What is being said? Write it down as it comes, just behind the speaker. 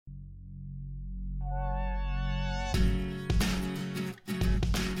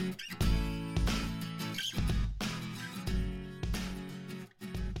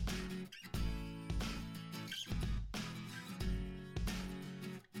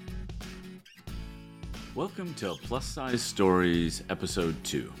Welcome to Plus Size Stories Episode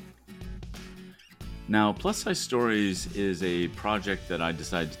 2. Now, Plus Size Stories is a project that I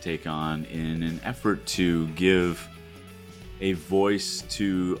decided to take on in an effort to give a voice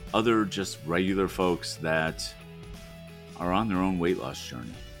to other just regular folks that are on their own weight loss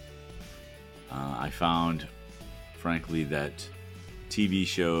journey. I found, frankly, that TV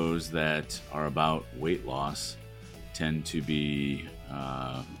shows that are about weight loss tend to be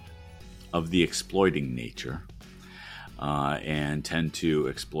of the exploiting nature, and tend to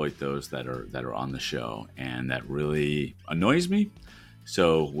exploit those that are on the show, and that really annoys me.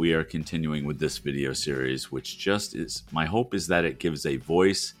 So we are continuing with this video series, which just is, my hope is that it gives a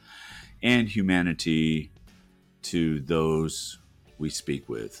voice and humanity to those we speak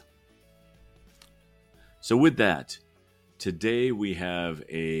with. So with that, today we have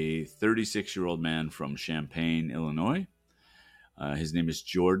a 36-year-old man from Champaign, Illinois. His name is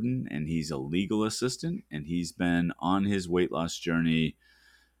Jordan, and he's a legal assistant, and he's been on his weight loss journey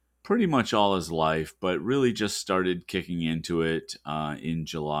pretty much all his life, but really just started kicking into it in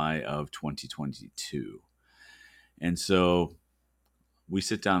July of 2022. And so we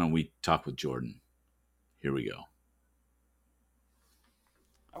sit down and we talk with Jordan. Here we go.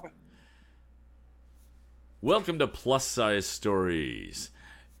 Okay. Welcome to Plus Size Stories.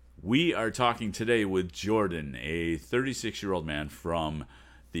 We are talking today with Jordan, a 36-year-old man from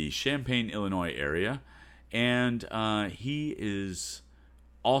the Champaign, Illinois area. And he is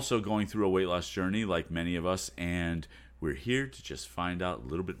also going through a weight loss journey like many of us. And we're here to just find out a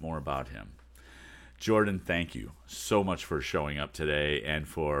little bit more about him. Jordan, thank you so much for showing up today and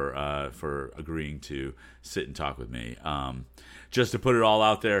for agreeing to sit and talk with me. Just to put it all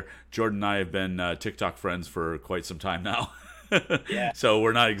out there, Jordan and I have been TikTok friends for quite some time now. Yeah. So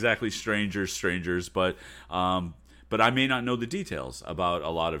we're not exactly strangers, but I may not know the details about a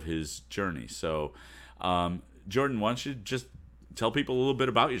lot of his journey. So, Jordan, why don't you just tell people a little bit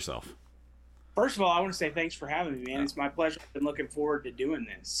about yourself? First of all, I want to say thanks for having me, man. Yeah. It's my pleasure. I've been looking forward to doing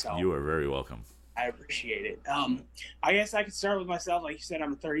this. So You are very welcome. I appreciate it. I guess I could start with myself. Like you said,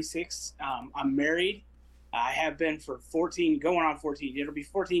 I'm 36. I'm married. I have been for 14, going on 14. It'll be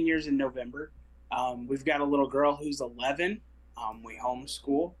 14 years in November. We've got a little girl who's 11. We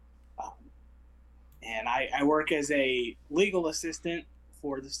homeschool. And I work as a legal assistant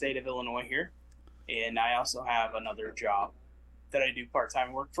for the state of Illinois here. And I also have another job that I do part-time.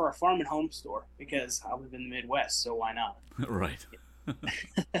 I work for a farm and home store because I live in the Midwest, so why not? Right.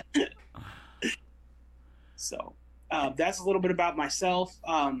 So that's a little bit about myself.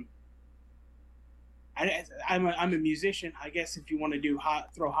 I'm a musician, I guess, if you want to do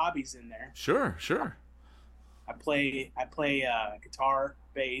throw hobbies in there. Sure. I play guitar,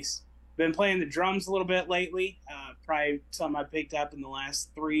 bass. Been playing the drums a little bit lately. Probably something I picked up in the last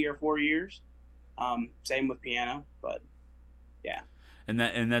 3 or 4 years. Same with piano, but yeah. And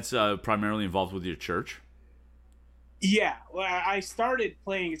that's primarily involved with your church? Yeah. Well, I started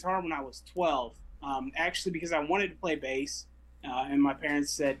playing guitar when I was 12. Actually, because I wanted to play bass, and my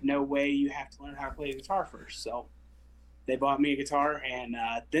parents said, "No way, you have to learn how to play the guitar first." So they bought me a guitar, and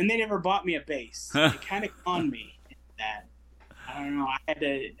then they never bought me a bass. It kind of conned me that I don't know.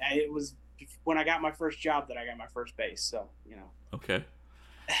 It was when I got my first job that I got my first bass. So Okay.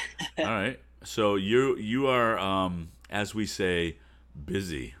 All right. So you are, as we say,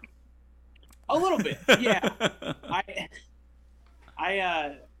 busy. A little bit, yeah.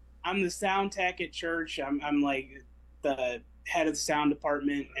 I'm the sound tech at church. I'm like the head of the sound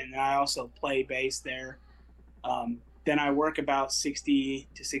department, and I also play bass there. Then I work about 60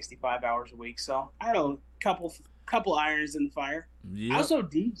 to 65 hours a week, so I have a couple irons in the fire. Yep. I also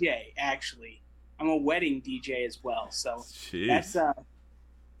DJ, actually. I'm a wedding DJ as well, so Jeez.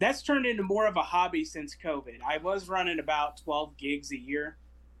 that's turned into more of a hobby since COVID. I was running about 12 gigs a year,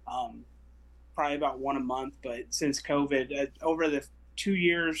 probably about one a month, but since COVID, over the 2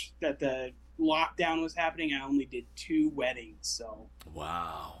 years that the lockdown was happening, I only did 2 weddings. So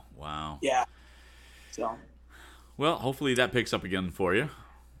Wow. yeah. So Well, hopefully that picks up again for you,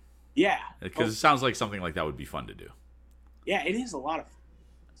 yeah, because it sounds like something like that would be fun to do. yeah, it is a lot of fun.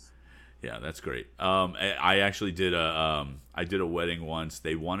 Yeah, that's great. I actually did a wedding once.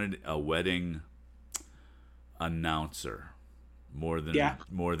 They wanted a wedding announcer more than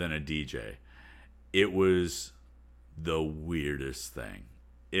a DJ. It was the weirdest thing.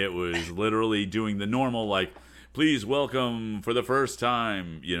 It was literally doing the normal, like, please welcome for the first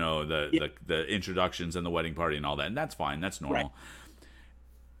time, the introductions and the wedding party and all that. And that's fine. That's normal. Right.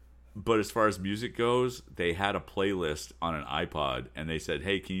 But as far as music goes, they had a playlist on an iPod, and they said,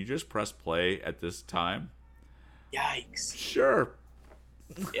 hey, can you just press play at this time? Yikes. Sure.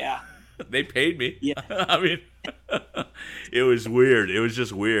 Yeah. They paid me. Yeah. I mean, it was weird. It was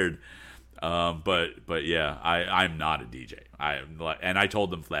just weird. But yeah, I'm not a DJ. And I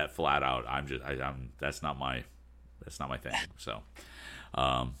told them flat out, I'm that's not my thing. So,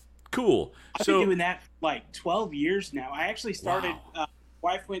 cool. I've So been doing that for like 12 years now. I actually started. wow.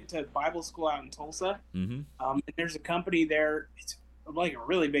 Wife went to Bible school out in Tulsa. Mm-hmm. And there's a company there. It's like a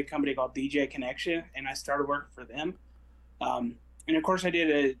really big company called DJ Connection, and I started working for them. And of course, I did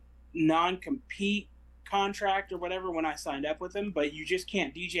a non-compete contract or whatever when I signed up with them. But you just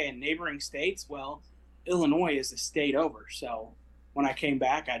can't DJ in neighboring states. Well, Illinois is the state over, so when I came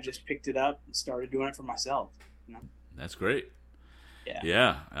back, I just picked it up and started doing it for myself. You know? That's great.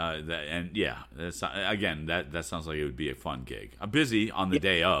 Yeah. That's again, that sounds like it would be a fun gig. I'm busy on the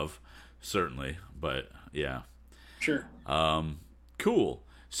day of, certainly, but yeah. Sure. Cool.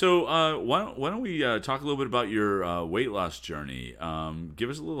 So why don't we talk a little bit about your weight loss journey? Give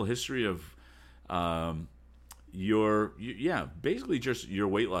us a little history of basically just your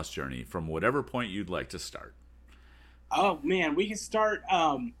weight loss journey from whatever point you'd like to start. Oh man, we can start.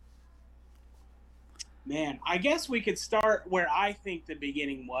 Man, I guess we could start where I think the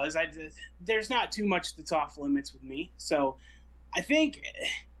beginning was. There's not too much that's off limits with me. So I think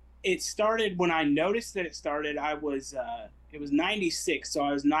it started when I noticed that it started. It was 96, so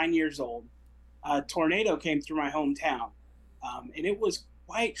I was 9 years old. A tornado came through my hometown, and it was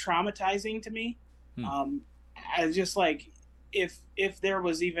quite traumatizing to me. I was just like, if there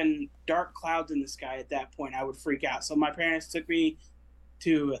was even dark clouds in the sky at that point, I would freak out. So my parents took me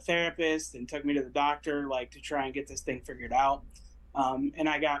to a therapist and took me to the doctor, like to try and get this thing figured out. And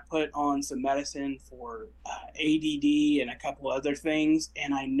I got put on some medicine for ADD and a couple other things.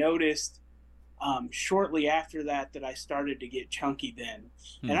 And I noticed shortly after that I started to get chunky then.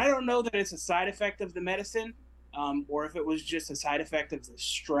 And I don't know that it's a side effect of the medicine or if it was just a side effect of the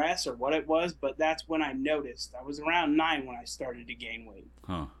stress or what it was, but that's when I noticed. I was around 9 when I started to gain weight.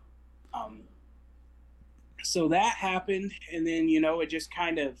 So that happened, and then, it just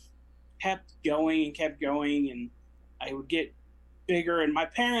kind of kept going, and I would get bigger, and my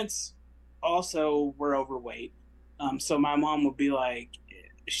parents also were overweight. So my mom would be like,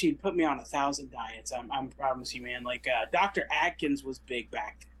 she'd put me on 1,000 diets. I promise you, man. Like Dr. Atkins was big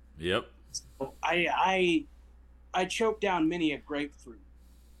back then. Yep. So I choked down many a grapefruit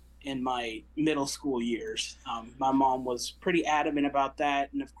in my middle school years. My mom was pretty adamant about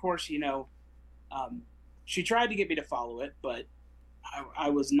that, and of course, she tried to get me to follow it, but I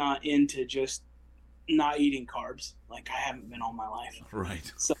was not into just not eating carbs like I haven't been all my life.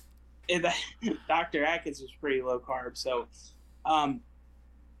 Right. So Dr. Atkins was pretty low carb. So I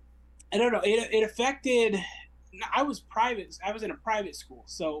don't know. It affected. I was in a private school.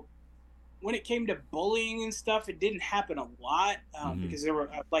 So when it came to bullying and stuff, it didn't happen a lot because there were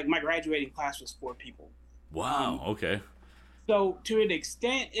like my graduating class was 4 people. Wow. Okay. So to an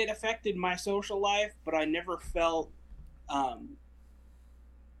extent, it affected my social life, but I never felt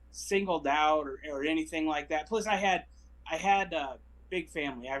singled out or anything like that. Plus, I had a big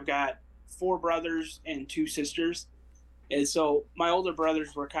family. I've got 4 brothers and 2 sisters, and so my older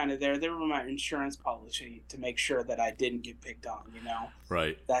brothers were kind of there. They were my insurance policy to make sure that I didn't get picked on.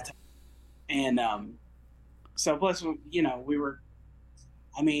 Right. And so plus, we were.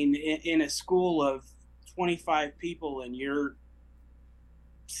 I mean, in a school of 25 people, and you're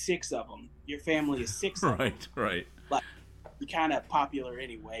 6 of them. Your family is 6 of them. Right. Like, you're kind of popular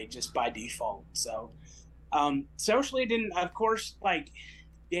anyway, just by default. So, socially, didn't, of course, like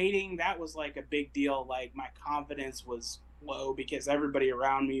dating, that was like a big deal. Like, my confidence was low because everybody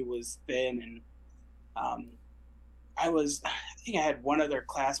around me was thin, and I think I had one other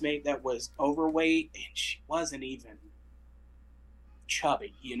classmate that was overweight, and she wasn't even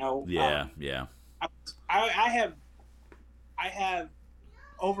chubby, Yeah. I have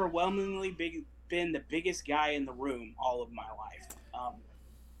overwhelmingly been the biggest guy in the room all of my life,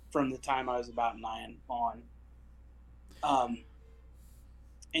 from the time I was about 9 on.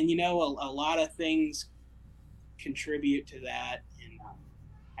 And a lot of things contribute to that, and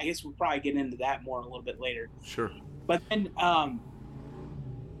I guess we'll probably get into that more a little bit later. Sure. But then,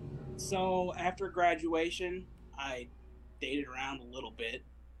 so after graduation, I dated around a little bit,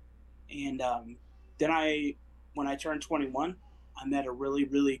 and then when I turned 21, I met a really,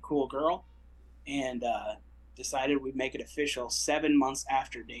 really cool girl, and decided we'd make it official 7 months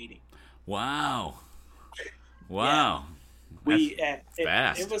after dating. Wow. Yeah.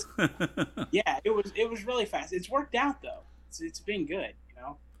 Fast. It was, yeah, it was really fast. It's worked out though. It's been good,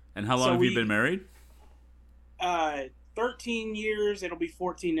 And how long have you been married? 13 years. It'll be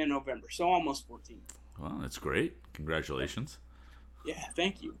 14 in November, so almost 14. Well, that's great. Congratulations. Yeah,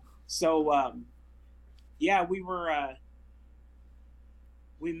 thank you. So yeah, we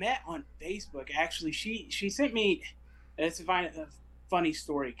met on Facebook. Actually, she sent me. It's a funny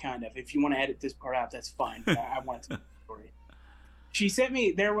story, kind of. If you want to edit this part out, that's fine. I want to tell the story. She sent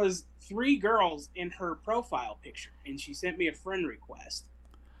me. There was 3 girls in her profile picture, and she sent me a friend request.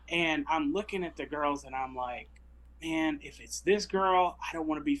 And I'm looking at the girls, and I'm like, man, if it's this girl, I don't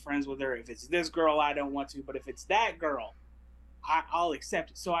want to be friends with her. If it's this girl, I don't want to. But if it's that girl, I'll accept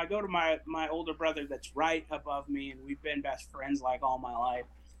it. So I go to my older brother that's right above me, and we've been best friends like all my life.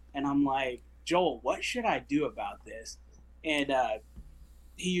 And I'm like, Joel, what should I do about this? And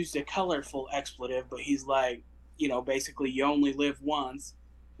he used a colorful expletive, but he's like, basically, you only live once.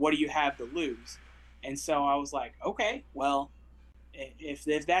 What do you have to lose? And so I was like, okay, well,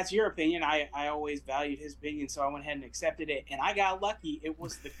 if that's your opinion, I always valued his opinion, so I went ahead and accepted it. And I got lucky; it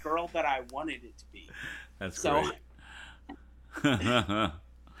was the girl that I wanted it to be. That's great.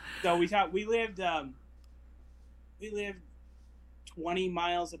 So we lived 20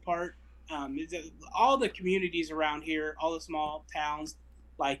 miles apart. All the communities around here, all the small towns,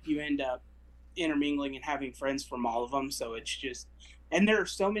 like you end up intermingling and having friends from all of them. So it's just, and there are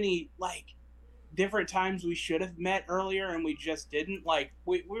so many like different times we should have met earlier and we just didn't. Like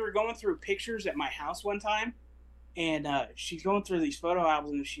we were going through pictures at my house one time, and she's going through these photo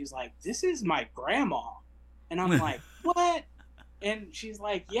albums, and she's like, "This is my grandma," and I'm like, "What?" And she's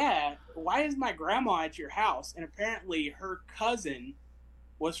like, "Yeah, why is my grandma at your house?" And apparently her cousin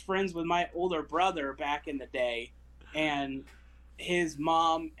was friends with my older brother back in the day, and his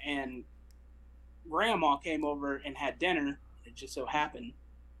mom and grandma came over and had dinner. It just so happened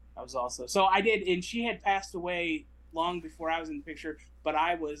I was also, so I did, and she had passed away long before I was in the picture, but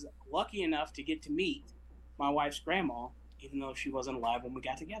I was lucky enough to get to meet my wife's grandma, even though she wasn't alive when we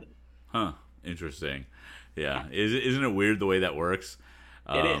got together. Huh. Interesting. Yeah. Isn't it weird the way that works?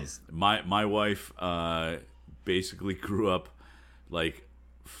 It is. My wife basically grew up like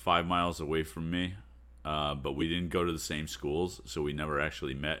 5 miles away from me, but we didn't go to the same schools, so we never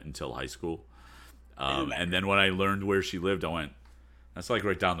actually met until high school. And then when I learned where she lived, I went, that's like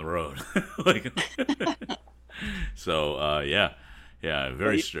right down the road. So yeah,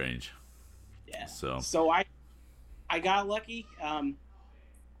 very strange. Yeah. So I got lucky.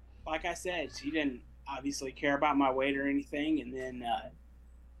 Like I said, she didn't obviously care about my weight or anything. And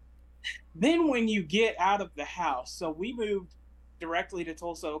then when you get out of the house, so we moved directly to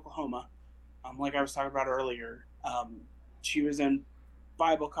Tulsa, Oklahoma. Like I was talking about earlier, she was in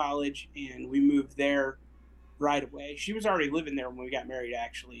Bible college, and we moved there right away. She was already living there when we got married,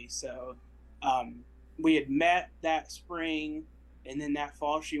 actually. So we had met that spring, and then that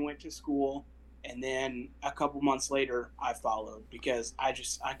fall she went to school, and then a couple months later I followed because I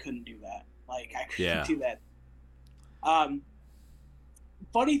couldn't do that. Like I couldn't do that.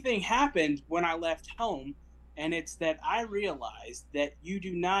 Funny thing happened when I left home, and it's that I realized that you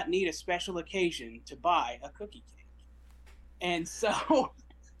do not need a special occasion to buy a cookie cake. And so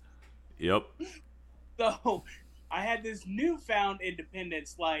Yep. So I had this newfound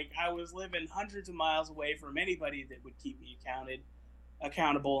independence. Like I was living hundreds of miles away from anybody that would keep me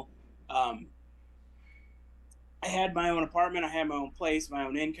accountable. I had my own apartment. I had my own place, my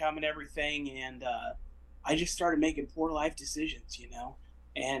own income and everything. And I just started making poor life decisions,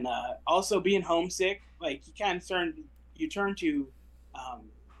 and also being homesick. Like you kind of turn to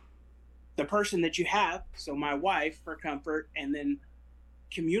the person that you have. So my wife for comfort, and then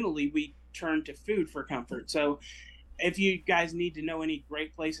communally we turn to food for comfort. So if you guys need to know any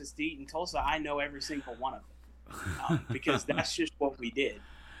great places to eat in Tulsa, I know every single one of them because that's just what we did.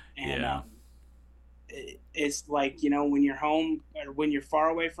 And it's like, when you're home or when you're far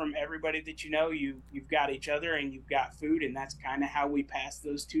away from everybody that you've got each other and you've got food, and that's kind of how we passed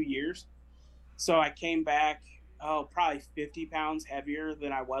those 2 years. So I came back, probably 50 pounds heavier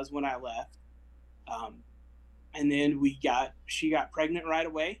than I was when I left. And then she got pregnant right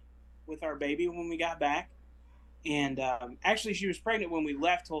away with our baby when we got back. And actually she was pregnant when we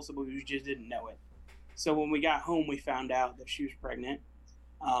left Tulsa, but we just didn't know it. So when we got home, we found out that she was pregnant.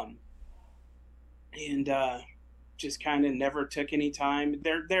 And just kind of never took any time.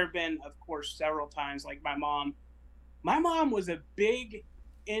 There have been, of course, several times, like my mom was a big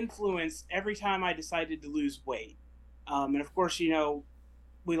influence every time I decided to lose weight. And of course,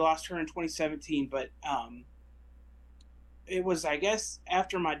 we lost her in 2017, but it was, I guess,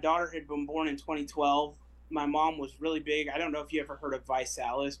 after my daughter had been born in 2012. My mom was really big. I don't know if you ever heard of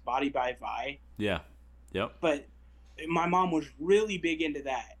ViSalus, Body by Vi. Yeah. Yep. But my mom was really big into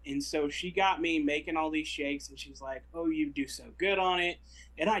that. And so she got me making all these shakes, and she's like, "Oh, you do so good on it."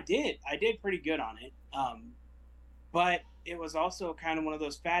 And I did pretty good on it. But it was also kind of one of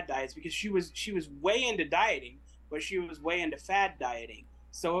those fad diets because she was way into dieting, but she was way into fad dieting.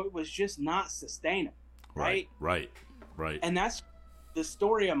 So it was just not sustainable, right? Right. And that's the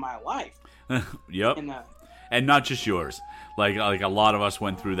story of my life. Yep. And not just yours. Like a lot of us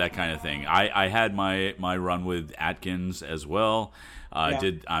went through that kind of thing. I had my run with Atkins as well.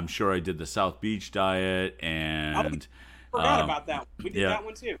 I'm sure I did the South Beach diet, and forgot about that one. We did that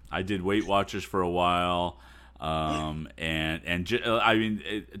one too. I did Weight Watchers for a while, just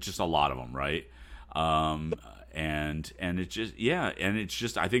a lot of them, right? And it's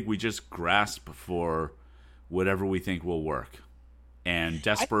just I think we just grasp for whatever we think will work, and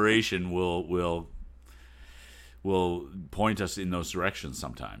desperation will point us in those directions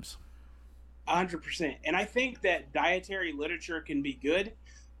sometimes. 100%. And I think that dietary literature can be good,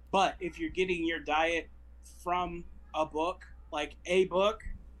 but if you're getting your diet from a book, like a book,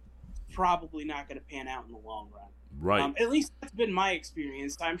 probably not going to pan out in the long run. Right. At least that's been my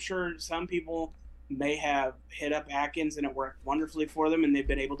experience. I'm sure some people may have hit up Atkins and it worked wonderfully for them, and they've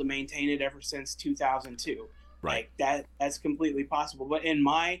been able to maintain it ever since 2002. Right. Like that's completely possible. But in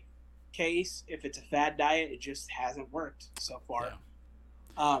my case, if it's a fad diet, it just hasn't worked so far.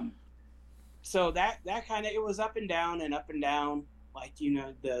 Yeah. So that kind of, it was up and down, like,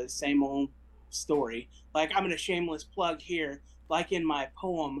 the same old story. Like, I'm going to shameless plug here, like in my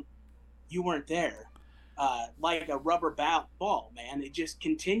poem, You Weren't There, like a rubber ball, man. It just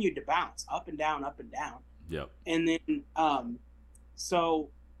continued to bounce up and down, up and down. Yep. And then,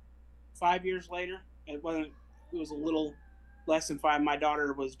 so 5 years later, it was a little less than 5. My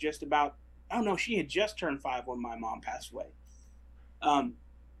daughter was just about, she had just turned 5 when my mom passed away.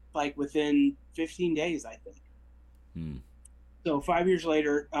 Like within 15 days, I think. So 5 years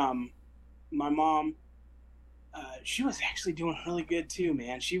later, my mom, she was actually doing really good too,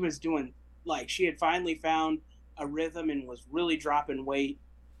 man. She was doing, like, she had finally found a rhythm and was really dropping weight.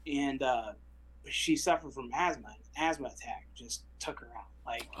 And she suffered from asthma. An asthma attack just took her out.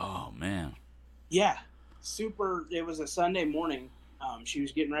 Like, oh, man. Yeah. It was a Sunday morning. She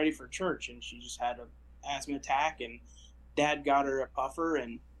was getting ready for church, and she just had an asthma attack, and Dad got her a puffer,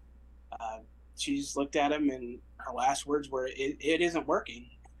 and she just looked at him, and her last words were, it isn't working.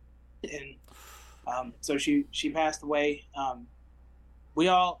 And so she passed away. We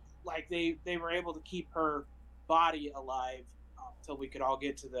all, like, they were able to keep her body alive until we could all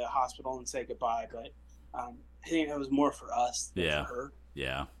get to the hospital and say goodbye. But I think it was more for us than for her.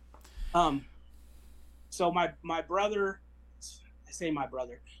 Yeah. So my brother, I say my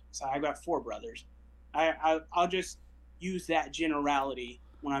brother, so I've got 4 brothers. I'll just use that generality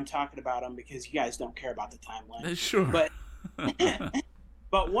when I'm talking about them because you guys don't care about the timeline. Sure.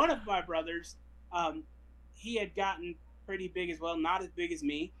 But one of my brothers, he had gotten pretty big as well, not as big as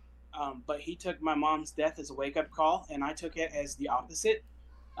me, but he took my mom's death as a wake-up call, and I took it as the opposite.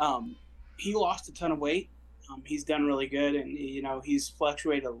 He lost a ton of weight. He's done really good, and he's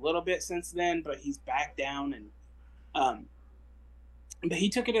fluctuated a little bit since then, but he's back down. And but he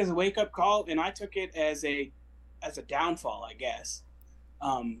took it as a wake-up call, and I took it as a downfall, I guess.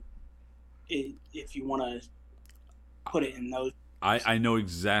 If you want to put it in those. I know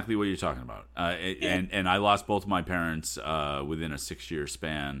exactly what you're talking about. And I lost both of my parents within a 6-year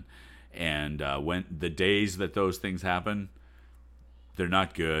span. And when the days that those things happen, they're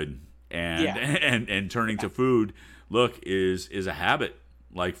not good. And turning to food, look, is a habit.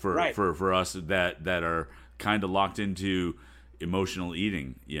 Like for us that are kind of locked into emotional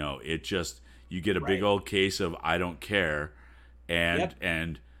eating. It just, you get a big old case of I don't care,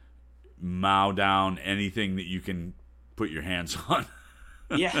 and mow down anything that you can put your hands on.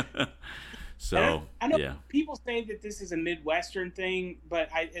 Yeah. So I know people say that this is a Midwestern thing, but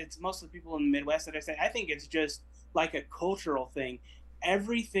it's mostly people in the Midwest that I say. I think it's just like a cultural thing.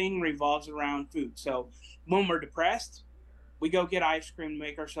 Everything revolves around food. So when we're depressed, we go get ice cream to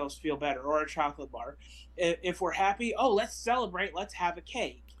make ourselves feel better, or a chocolate bar. If we're happy, let's celebrate. Let's have a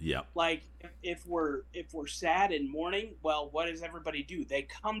cake. Yeah. Like if we're sad and mourning, well, what does everybody do? They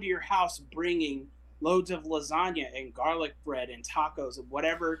come to your house bringing loads of lasagna and garlic bread and tacos and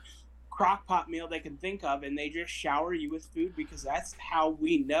whatever crock pot meal they can think of, and they just shower you with food because that's how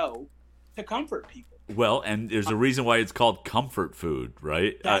we know to comfort people. Well, and there's a reason why it's called comfort food,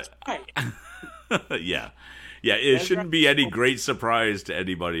 right? That's right. Yeah. It shouldn't be any great surprise to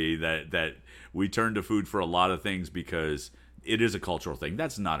anybody that we turn to food for a lot of things because it is a cultural thing.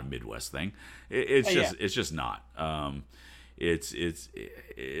 That's not a Midwest thing. It's just not. It's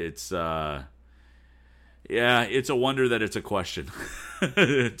a wonder that it's a question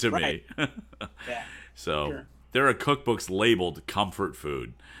to me. Yeah. So sure. There are cookbooks labeled comfort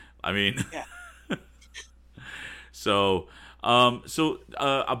food. I mean, So,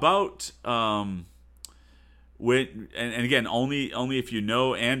 about when, and again, only if you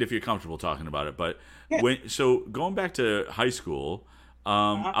know and if you're comfortable talking about it. But Yeah. going back to high school,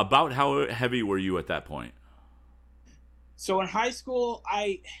 Uh-huh. about how heavy were you at that point? So in high school,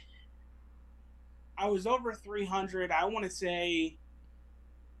 I was over 300. I want to say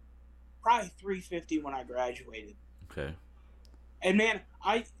probably 350 when I graduated. Okay. And man,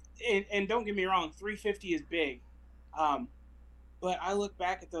 and don't get me wrong, 350 is big. Um, but I look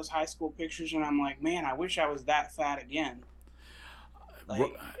back at those high school pictures and I'm like, man, I wish I was that fat again.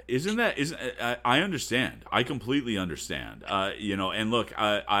 Like, Isn't I understand. I completely understand. And look,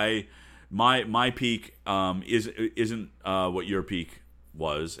 my peak isn't what your peak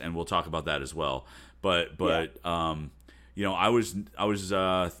was, and we'll talk about that as well. But I was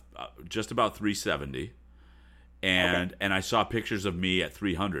just about 370, and okay. I saw pictures of me at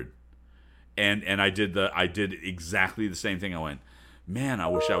 300, and I did exactly the same thing. I went, man, I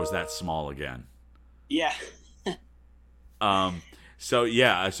wish I was that small again. Yeah. Um, so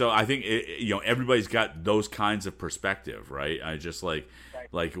yeah, so I think everybody's got those kinds of perspective, right? I just Right.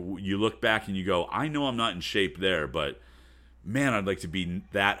 like you look back and you go, I know I'm not in shape there, but man, I'd like to be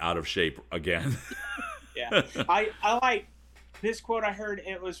that out of shape again. Yeah. I like this quote I heard.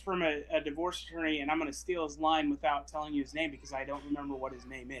 It was from a divorce attorney, and I'm going to steal his line without telling you his name because I don't remember what his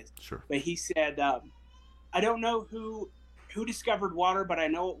name is. Sure. But he said, I don't know who discovered water, but I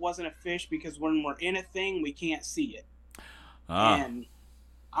know it wasn't a fish because when we're in a thing, we can't see it. Ah, And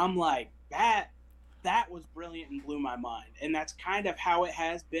I'm like, that was brilliant and blew my mind. And that's kind of how it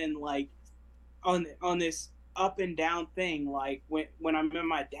has been, like, on this up and down thing. Like when I'm in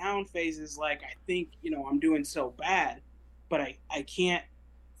my down phases, like I think, I'm doing so bad, but I can't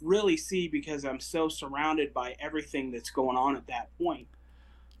really see because I'm so surrounded by everything that's going on at that point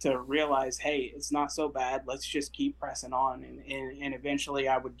to realize, hey, it's not so bad. Let's just keep pressing on. And eventually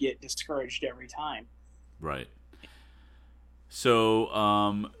I would get discouraged every time. right. So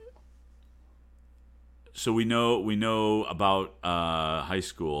so we know about high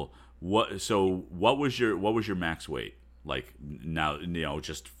school. What was your max weight like now?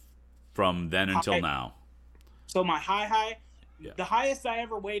 Just from then until High, now. so my high, Yeah. the highest I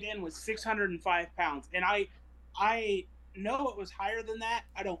ever weighed in was 605 pounds. And I know it was higher than that.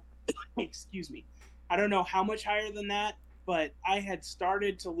 I don't, excuse me. I don't know how much higher than that, but I had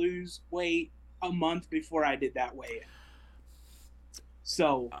started to lose weight a month before I did that weigh in.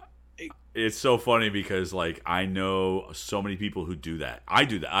 So, It's so funny because like I know so many people who do that. I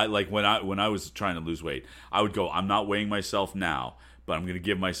do that. I like when I was trying to lose weight, I would go, I'm not weighing myself now, but I'm going to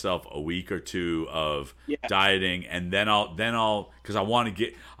give myself a week or two of yeah, dieting, and then I'll because I want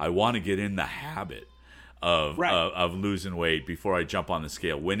to get in the habit of, right. losing weight before I jump on the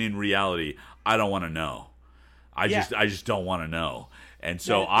scale. When in reality, I don't want to know. I Yeah. just don't want to know. And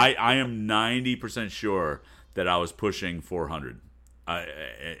so That, I am 90% sure that I was pushing 400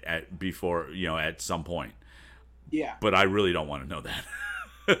 at before, at some point. yeah. But I really don't want to know that.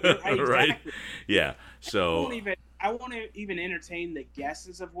 Right? Exactly. Yeah. I So won't even I won't even entertain the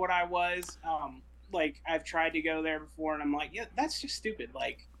guesses of what I was. Like I've tried to go there before, and I'm like, yeah, that's just stupid.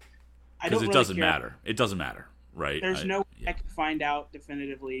 Like I because don't it really doesn't care. matter. It doesn't matter, right? There's no way I Yeah. can find out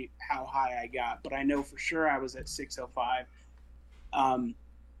definitively how high I got, but I know for sure I was at 605. Um,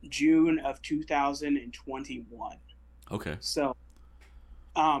 June of 2021. Okay. So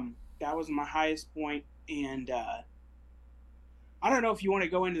that was my highest point, and I don't know if you want to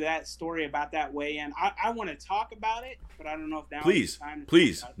go into that story about that weigh-in. I want to talk about it, but I don't know if now is Please, the time to talk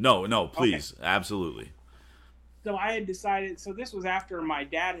please, about it. no, Okay. please, absolutely. So I had decided. So this was after my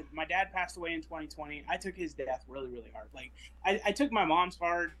dad. My dad passed away in 2020. I took his death really, really hard. Like I took my mom's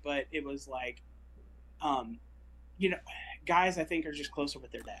hard, but it was like, um, you know, guys I think are just closer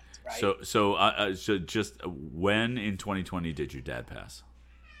with their dads, right? So just when in 2020 did your dad pass?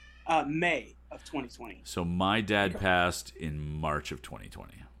 May of 2020. So my dad passed in March of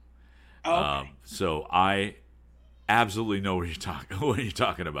 2020. Oh, okay. So I absolutely know what you're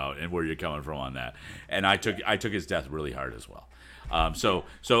talking about and where you're coming from on that. And I took his death really hard as well. So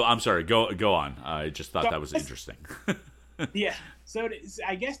I'm sorry. Go on. I just thought So that was interesting. yeah. So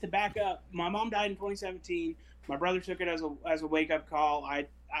I guess to back up, my mom died in 2017. My brother took it as a wake up call. I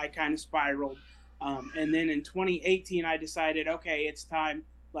kind of spiraled, and then in 2018 I decided, okay, it's time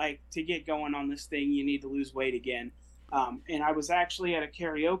like to get going on this thing. You need to lose weight again. And I was actually at a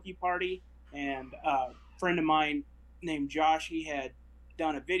karaoke party, and a friend of mine named Josh, he had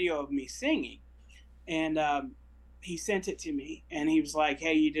done a video of me singing, and he sent it to me, and he was like,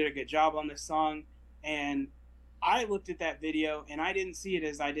 "Hey, you did a good job on this song," and I looked at that video and I didn't see it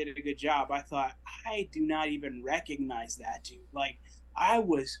as I did a good job. I thought, I do not even recognize that dude. Like, I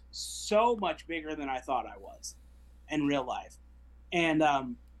was so much bigger than I thought I was in real life. And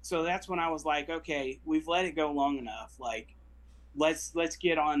so that's when I was like, okay, we've let it go long enough. Like, let's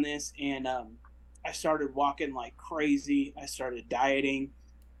get on this. And I started walking like crazy. I started dieting.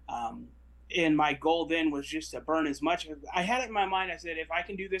 And my goal then was just to burn as much. I had it in my mind. I said, if I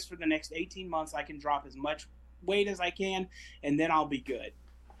can do this for the next 18 months, I can drop as much weight as I can, and then I'll be good.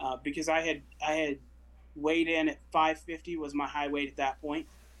 Because I had weighed in at 550 was my high weight at that point.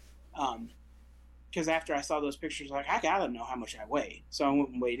 Because after I saw those pictures, like, I gotta know how much I weigh. So I went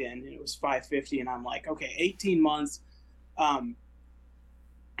and weighed in, and it was 550, and I'm like, okay, 18 months. I'm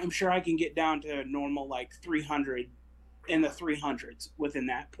sure I can get down to normal, like 300 in the 300s within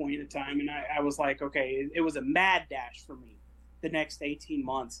that point of time. And I was like, okay, it was a mad dash for me the next 18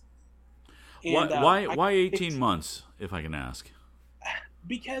 months. And, why 18 months, if I can ask?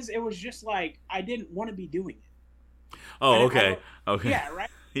 Because it was just like, I didn't want to be doing it. Oh, okay. Okay. Yeah, right?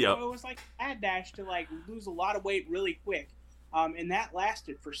 Yep. So it was like a mad dash to like lose a lot of weight really quick. And that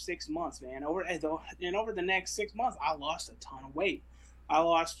lasted for 6 months, man. Over the next 6 months, I lost a ton of weight. I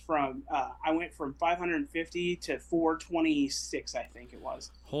went from 550 to 426, I think it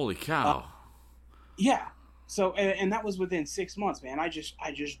was. Holy cow. Yeah. So, and that was within 6 months, man. I just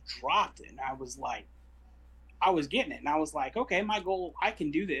dropped it. And I was like, I was getting it. And I was like, okay, my goal, I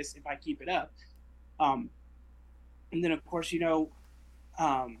can do this if I keep it up. And then, of course,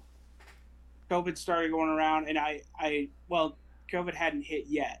 COVID started going around, and COVID hadn't hit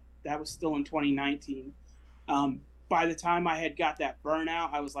yet. That was still in 2019. By the time I had got that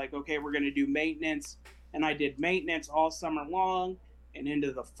burnout, I was like, okay, we're going to do maintenance. And I did maintenance all summer long, and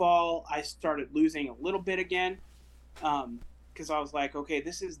into the fall, I started losing a little bit again. Because I was like, okay,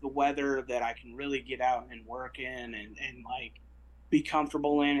 this is the weather that I can really get out and work in and like be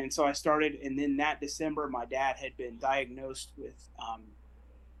comfortable in. And so I started, and then that December, my dad had been diagnosed with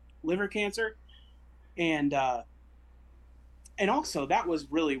liver cancer. And also that was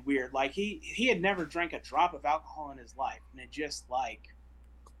really weird. Like he had never drank a drop of alcohol in his life. And it just like,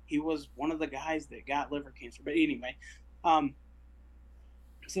 he was one of the guys that got liver cancer. But anyway,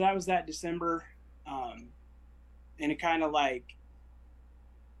 so that was that December. And it kind of like,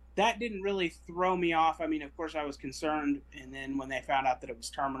 that didn't really throw me off. I mean, of course I was concerned. And then when they found out that it was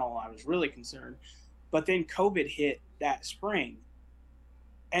terminal, I was really concerned. But then COVID hit that spring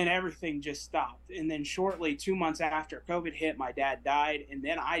and everything just stopped. And then shortly, 2 months after COVID hit, my dad died. And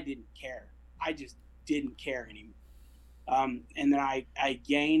then I didn't care. I just didn't care anymore. And then I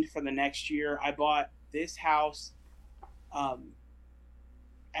gained for the next year. I bought this house,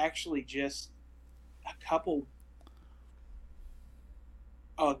 actually just a couple,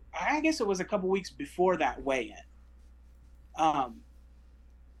 I guess it was a couple weeks before that weigh-in.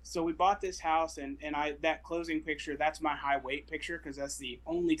 So we bought this house, and that closing picture, that's my high weight picture, because that's the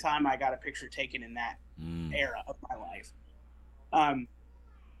only time I got a picture taken in that era of my life.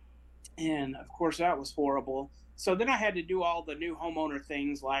 And of course that was horrible. So then I had to do all the new homeowner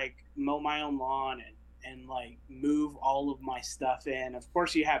things, like mow my own lawn and like move all of my stuff in. Of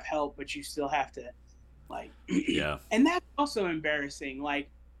course you have help, but you still have to like, yeah. And that's also embarrassing. Like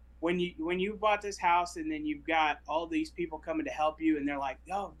when you bought this house and then you've got all these people coming to help you, and they're like,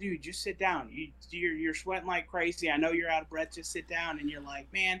 "Oh, dude, just sit down. You're sweating like crazy. I know you're out of breath. Just sit down." And you're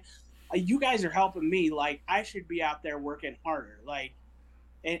like, "Man, you guys are helping me. Like I should be out there working harder." Like,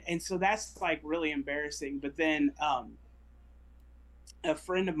 and so that's like really embarrassing. But then a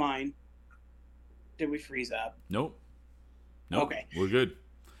friend of mine, did we freeze up? Nope. Okay, we're good.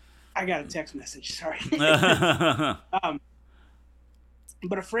 I got a text message. Sorry.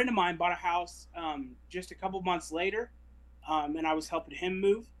 But a friend of mine bought a house just a couple months later, and I was helping him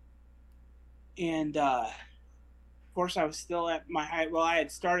move. And of course, I was still at my height. Well, I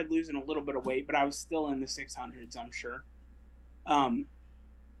had started losing a little bit of weight, but I was still in the 600s, I'm sure.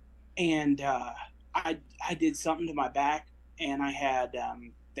 And I did something to my back, and I had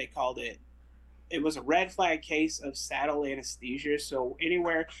they called it. It was a red flag case of saddle anesthesia. So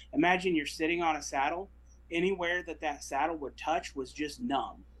anywhere, imagine you're sitting on a saddle. Anywhere that saddle would touch was just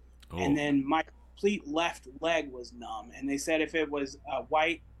numb. Oh. And then my complete left leg was numb. And they said if it was a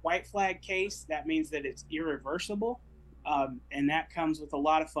white flag case, that means that it's irreversible. And that comes with a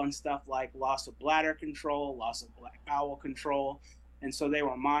lot of fun stuff like loss of bladder control, loss of black bowel control. And so they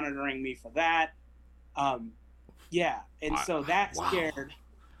were monitoring me for that. Yeah. And so that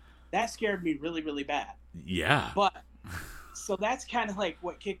scared me really, really bad. Yeah. But so that's kind of like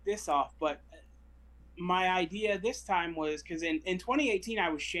what kicked this off. But my idea this time was, because in 2018 I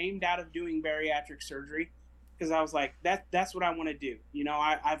was shamed out of doing bariatric surgery because I was like, that's what I want to do. You know,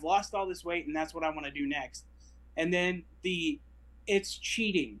 I've lost all this weight and that's what I want to do next. And then it's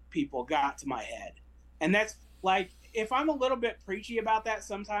cheating people got to my head. And that's like, if I'm a little bit preachy about that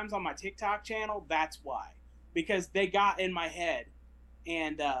sometimes on my TikTok channel, that's why, because they got in my head.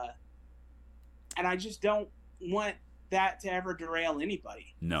 And I just don't want that to ever derail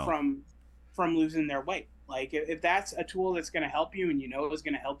anybody from losing their weight. Like, if that's a tool that's going to help you and you know it's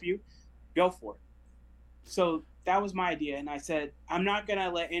going to help you, go for it. So that was my idea. And I said, I'm not going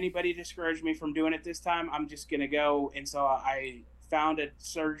to let anybody discourage me from doing it this time. I'm just going to go. And so I found a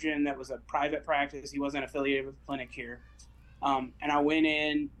surgeon that was a private practice. He wasn't affiliated with a clinic here. And I went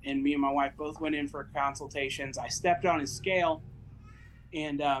in, and me and my wife both went in for consultations. I stepped on his scale.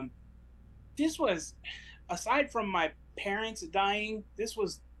 And this was, aside from my parents dying, this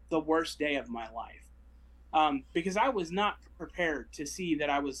was the worst day of my life. Because I was not prepared to see that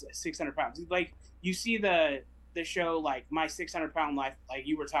I was 600 pounds. Like, you see the show, like, My 600-Pound Life, like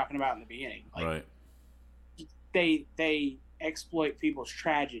you were talking about in the beginning. Like, right. They exploit people's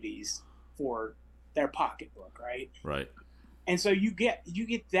tragedies for their pocketbook, right? Right. And so you get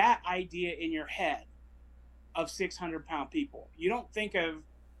that idea in your head of 600-pound people. You don't think of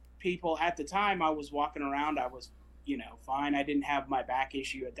people. At the time I was walking around, I was, you know, fine. I didn't have my back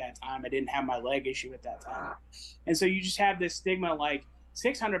issue at that time. I didn't have my leg issue at that time. And so you just have this stigma, like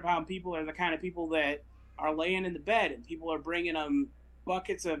 600-pound people are the kind of people that are laying in the bed and people are bringing them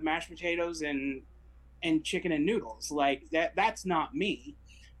buckets of mashed potatoes and chicken and noodles. Like, that's not me.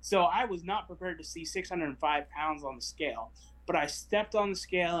 So I was not prepared to see 605 pounds on the scale. But I stepped on the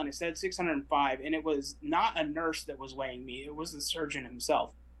scale and it said 605, and it was not a nurse that was weighing me. It was the surgeon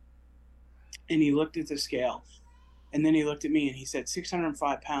himself. And he looked at the scale, and then he looked at me and he said,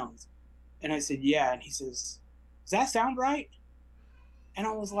 605 pounds. And I said, yeah. And he says, does that sound right? And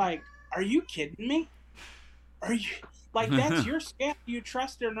I was like, are you kidding me? Are you, like, that's your scale. Do you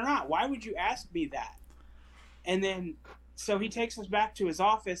trust it or not? Why would you ask me that? And then, so he takes us back to his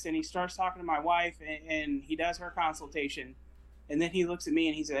office and he starts talking to my wife, and he does her consultation. And then he looks at me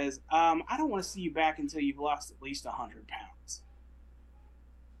and he says, I don't want to see you back until you've lost at least 100 pounds.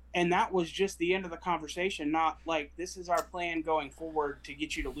 And that was just the end of the conversation. Not like, this is our plan going forward to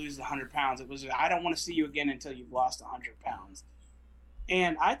get you to lose the 100 pounds. It was, I don't want to see you again until you've lost 100 pounds.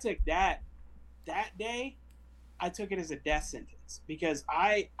 And I took that day, I took it as a death sentence, because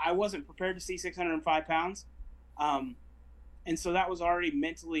I wasn't prepared to see 605 pounds. And so that was already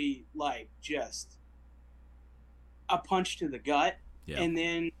mentally, like, just a punch to the gut. Yeah. And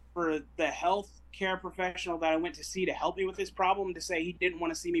then for the health care professional that I went to see to help me with this problem to say he didn't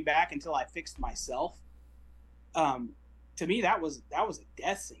want to see me back until I fixed myself, to me that was a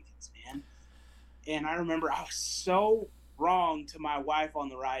death sentence, man. And I remember I was so wrong to my wife on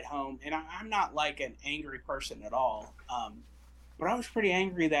the ride home, and I'm not like an angry person at all, but I was pretty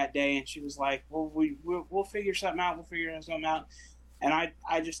angry that day. And she was like, well, we'll figure something out. We'll figure something out. And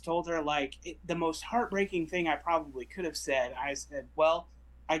I just told her, like, the most heartbreaking thing I probably could have said. I said, well,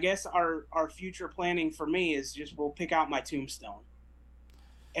 I guess our future planning for me is just, we'll pick out my tombstone.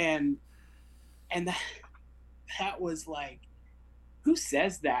 And that was like, who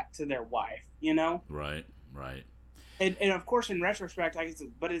says that to their wife, you know? Right, right. And of course, in retrospect, I guess,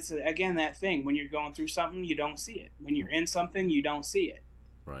 but it's, again, that thing. When you're going through something, you don't see it. When you're in something, you don't see it.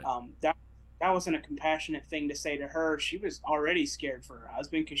 Right. That wasn't a compassionate thing to say to her. She was already scared for her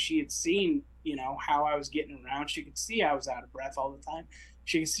husband, because she had seen, you know, how I was getting around. She could see I was out of breath all the time.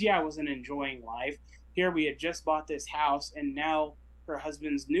 She could see I wasn't enjoying life. Here we had just bought this house, and now her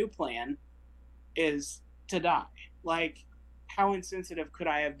husband's new plan is to die. Like, how insensitive could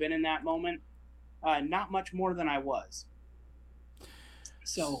I have been in that moment? Not much more than I was.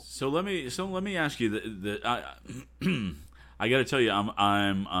 So let me ask you I got to tell you,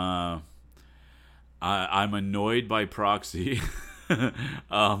 I'm annoyed by proxy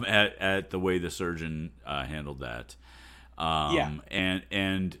at the way the surgeon handled that. Yeah.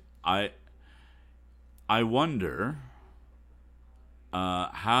 And I wonder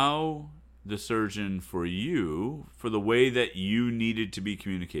how the surgeon, for the way that you needed to be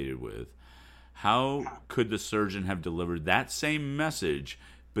communicated with, how could the surgeon have delivered that same message,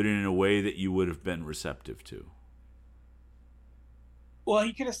 but in a way that you would have been receptive to? Well,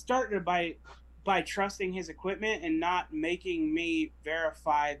 he could have started by trusting his equipment and not making me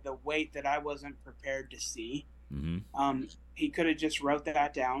verify the weight that I wasn't prepared to see. Mm-hmm. He could have just wrote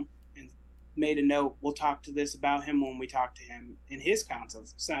that down and made a note. We'll talk to this about him when we talk to him in his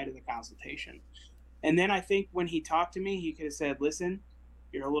side of the consultation. And then I think when he talked to me, he could have said, listen,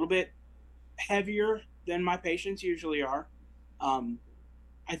 you're a little bit heavier than my patients usually are.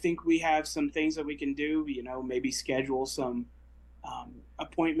 I I think we have some things that we can do. Maybe schedule some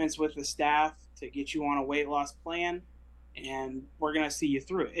appointments with the staff to get you on a weight loss plan, and we're gonna see you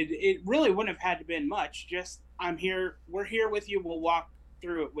through it. It really wouldn't have had to been much. Just I'm here. We're here with you. We'll walk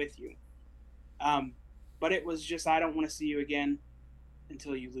through it with you. But it was just I don't want to see you again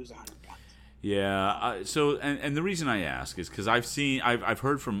until you lose 100 pounds. Yeah. And the reason I ask is because I've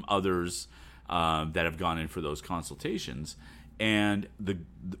heard from others that have gone in for those consultations, and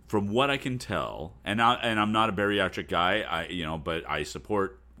from what I can tell, and I'm not a bariatric guy, but I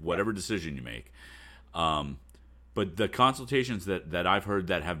support whatever decision you make. But the consultations that I've heard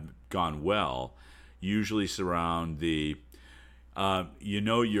that have gone well usually surround the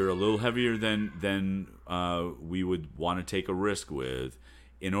you're a little heavier than we would want to take a risk with.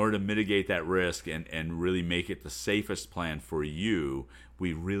 In order to mitigate that risk and really make it the safest plan for you,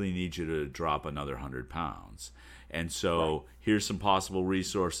 we really need you to drop another 100 pounds. And so here's some possible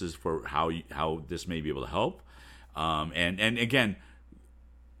resources for how this may be able to help. And again,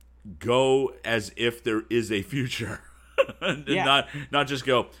 go as if there is a future. Not just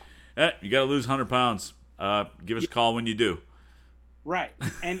go, you got to lose 100 pounds. Give us a call when you do. Right.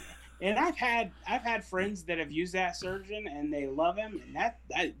 And I've had friends that have used that surgeon and they love him,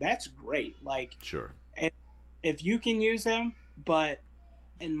 and that's great. Like, sure, if you can use him, but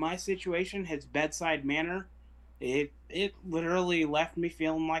in my situation, his bedside manner, it literally left me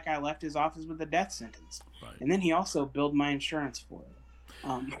feeling like I left his office with a death sentence. Right. And then he also billed my insurance for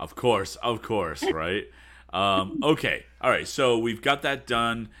it. Of course, right? Okay, all right. So we've got that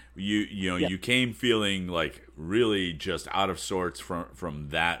done. You came feeling like really just out of sorts from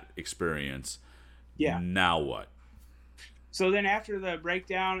that experience. Yeah. Now what? So then after the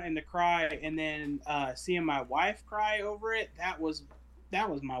breakdown and the cry, and then seeing my wife cry over it, that was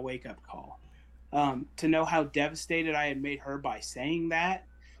my wake up call. To know how devastated I had made her by saying that,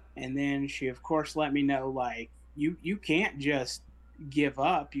 and then she of course let me know, like, you can't just give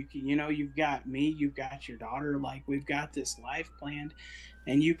up. You've got me, you've got your daughter, like, we've got this life planned,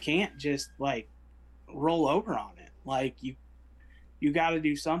 and you can't just like roll over on it. Like, you got to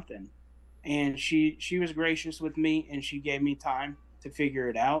do something. And she was gracious with me, and she gave me time to figure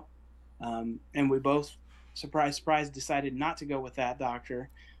it out. And we both, surprise decided not to go with that doctor.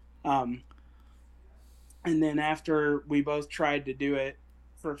 And then after we both tried to do it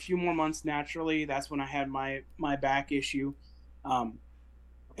for a few more months naturally, that's when I had my back issue. And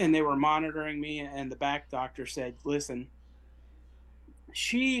they were monitoring me, and the back doctor said, listen,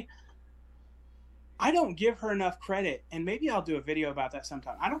 I don't give her enough credit, and maybe I'll do a video about that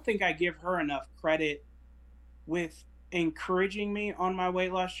sometime. I don't think I give her enough credit with encouraging me on my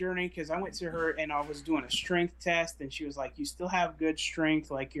weight loss journey, because I went to her and I was doing a strength test, and she was like, you still have good strength,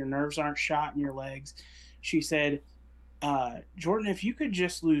 like your nerves aren't shot in your legs. She said, Jordan, if you could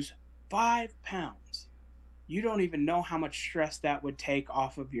just lose 5 pounds, you don't even know how much stress that would take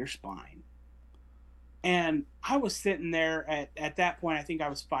off of your spine. And I was sitting there at that point, I think I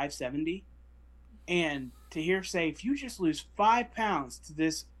was 570. And to hear say, if you just lose 5 pounds to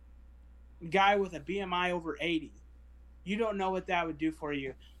this guy with a BMI over 80, you don't know what that would do for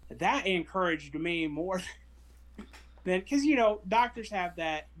you. That encouraged me more than, because, doctors have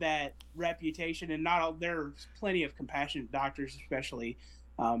that reputation, and there's plenty of compassionate doctors, especially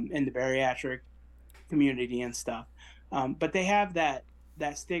in the bariatric community and stuff. But they have that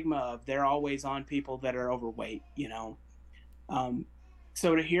stigma of they're always on people that are overweight,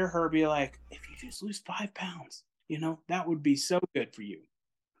 So to hear her be like, if you just lose 5 pounds, that would be so good for you.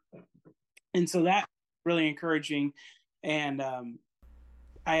 And so that really encouraging. And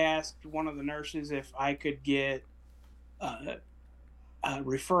I asked one of the nurses if I could get a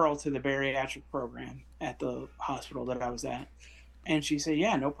referral to the bariatric program at the hospital that I was at. And she said,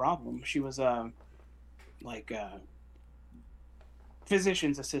 yeah, no problem. She was like a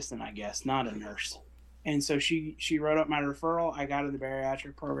physician's assistant, I guess, not a nurse. And so she wrote up my referral. I got to the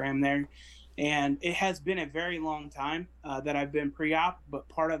bariatric program there. And it has been a very long time that I've been pre-op, but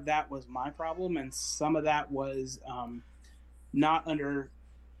part of that was my problem, and some of that was not under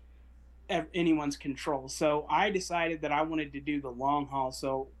anyone's control. So I decided that I wanted to do the long haul.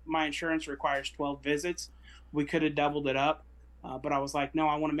 So my insurance requires 12 visits. We could have doubled it up, but I was like, no,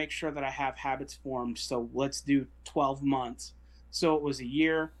 I want to make sure that I have habits formed. So let's do 12 months. So it was a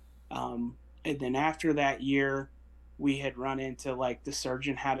year. And then after that year, we had run into, like, the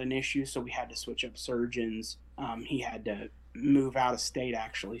surgeon had an issue, so we had to switch up surgeons. He had to move out of state,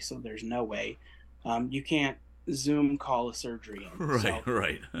 actually, so there's no way. You can't Zoom call a surgery in.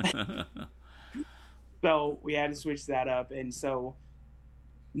 Right. So we had to switch that up. And so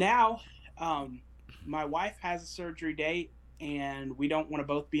now my wife has a surgery date, and we don't want to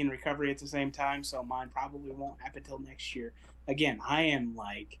both be in recovery at the same time, so mine probably won't happen till next year. Again, I am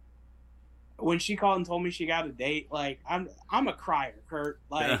like, when she called and told me she got a date, like I'm a crier, Kurt.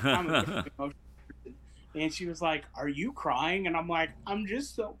 Like I'm a very emotional person. And she was like, "Are you crying?" And I'm like, "I'm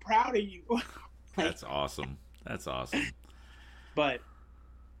just so proud of you." Like, That's awesome. That's awesome. but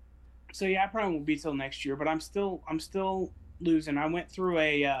so yeah, I probably won't be till next year. But I'm still losing. I went through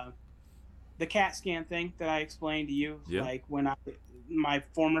the CAT scan thing that I explained to you. Yeah. Like when my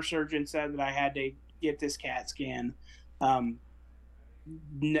former surgeon said that I had to get this CAT scan.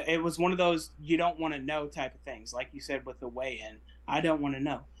 It was one of those you don't want to know type of things, like you said with the weigh-in. I don't want to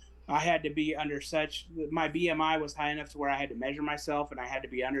know. I had to be under my BMI was high enough to where I had to measure myself, and I had to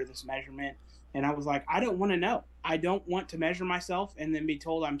be under this measurement. And I was like, I don't want to know. I don't want to measure myself and then be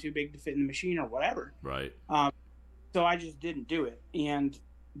told I'm too big to fit in the machine or whatever. Right. So I just didn't do it. And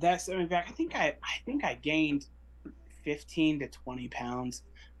that's, I mean, back, I think I gained 15 to 20 pounds.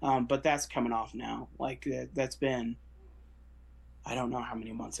 But that's coming off now. Like that's been, I don't know how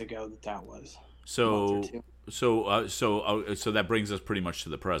many months ago that was. So that brings us pretty much to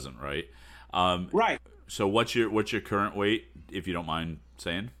the present, right? Right. So what's your current weight, if you don't mind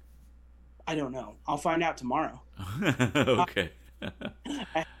saying? I don't know. I'll find out tomorrow. Okay.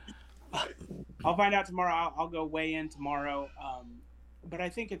 I'll find out tomorrow. I'll go weigh in tomorrow. But I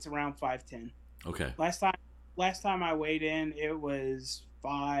think it's around 5'10". Okay. Last time I weighed in, it was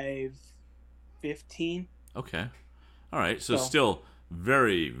 5'15". Okay. All right. So still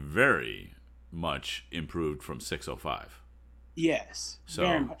very, very much improved from 605. Yes.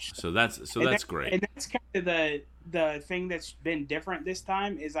 Very much. So that's great. And that's kind of the thing that's been different this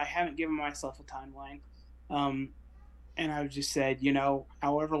time is I haven't given myself a timeline. And I've just said,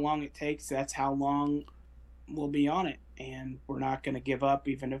 however long it takes, that's how long we'll be on it. And we're not going to give up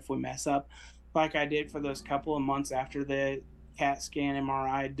even if we mess up, like I did for those couple of months after the CAT scan,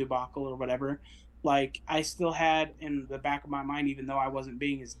 MRI debacle or whatever. Like I still had in the back of my mind, even though I wasn't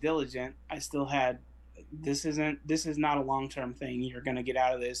being as diligent, I still had, this is not a long-term thing. You're going to get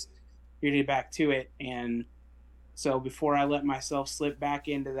out of this. You're going to get back to it. And so before I let myself slip back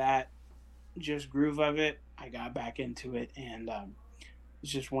into that just groove of it, I got back into it. And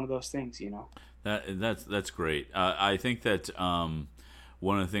it's just one of those things, That's great. I think that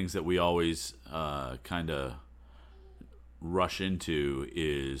one of the things that we always kind of rush into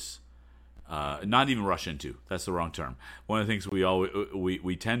is not even rush into. That's the wrong term. One of the things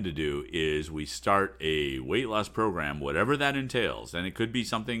we tend to do is we start a weight loss program, whatever that entails, and it could be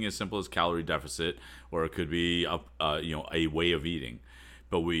something as simple as calorie deficit, or it could be a way of eating.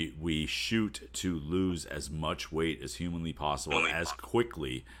 But we shoot to lose as much weight as humanly possible as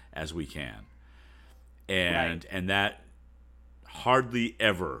quickly as we can. And that hardly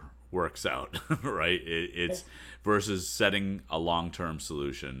ever works out, right? It's versus setting a long-term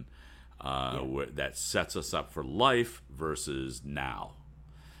solution that sets us up for life versus now.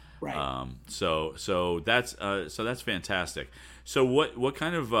 Right. So that's fantastic. So what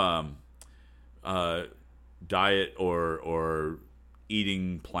kind of diet or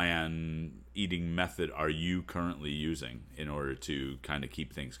eating method are you currently using in order to kind of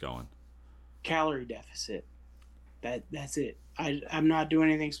keep things going? Calorie deficit. That's it. I'm not doing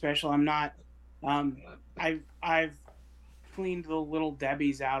anything special. I'm not. I've cleaned the little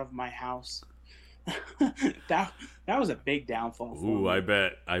Debbie's out of my house. that was a big downfall for me. Ooh, I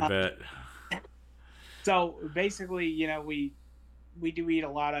bet. So basically, we do eat a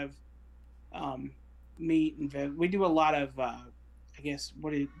lot of meat and veg. We do a lot of I guess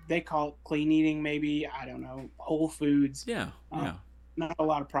what do they call it, clean eating, maybe, I don't know, whole foods. Yeah. Not a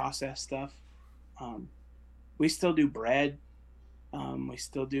lot of processed stuff. We still do bread. We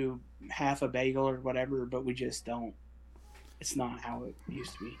still do half a bagel or whatever, but we just don't. It's not how it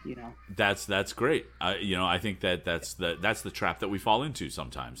used to be, That's great. I think that's the trap that we fall into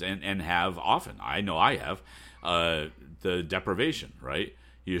sometimes, and have often. I know I have the deprivation. Right?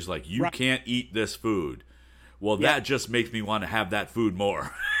 You're just like, you can't eat this food. Well, that just makes me want to have that food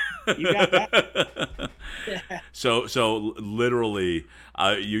more. You got that? So literally,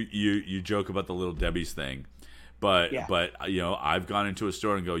 you joke about the little Debbie's thing, but I've gone into a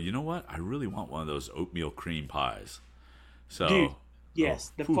store and go, you know what? I really want one of those oatmeal cream pies. So, dude,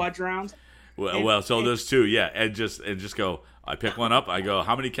 yes, the fudge rounds. So those two, and just go. I pick one up. I go,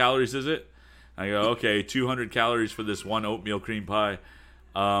 how many calories is it? I go, okay, 200 calories for this one oatmeal cream pie.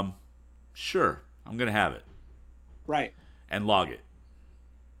 Sure, I'm gonna have it. Right. And log it.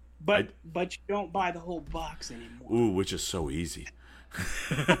 But you don't buy the whole box anymore. Ooh, which is so easy.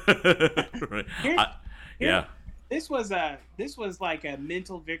 Right. This was like a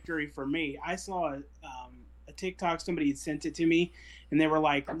mental victory for me. I saw a a TikTok. Somebody had sent it to me, and they were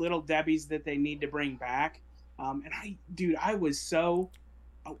like Little Debbie's that they need to bring back. And I was so.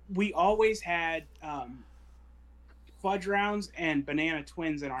 We always had fudge rounds and banana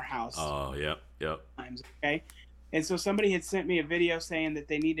twins in our house. Oh, yep. Okay. And so somebody had sent me a video saying that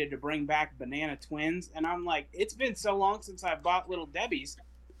they needed to bring back banana twins. And I'm like, it's been so long since I bought Little Debbie's.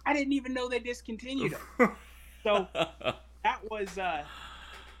 I didn't even know they discontinued them. So that was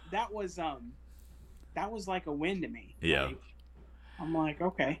like a win to me. Yeah. Like, I'm like,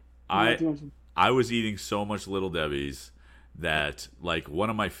 okay. I was eating so much Little Debbie's that, like, one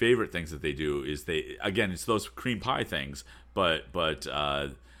of my favorite things that they do is it's those cream pie things, but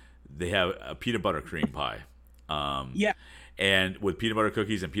they have a peanut butter cream pie. Yeah. And with peanut butter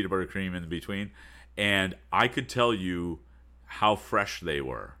cookies and peanut butter cream in between. And I could tell you how fresh they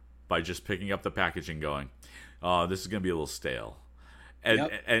were by just picking up the package and going, oh, this is going to be a little stale. And,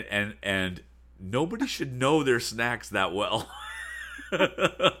 Yep. and nobody should know their snacks that well.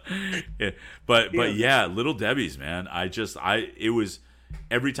 But yeah, Little Debbie's, man. It was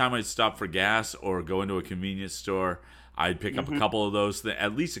every time I'd stop for gas or go into a convenience store, I'd pick up a couple of those,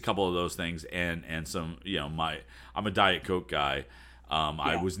 at least a couple of those things, and some. I'm a Diet Coke guy.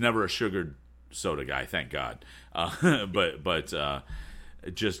 I was never a sugared soda guy, thank God. But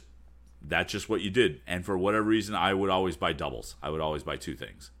that's just what you did. And for whatever reason, I would always buy doubles. I would always buy two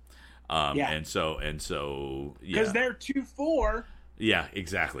things. And so because they're 2 for. Yeah,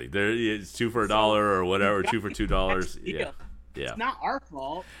 exactly. It's 2 for $1 or whatever, 2 for $2. Yeah. It's not our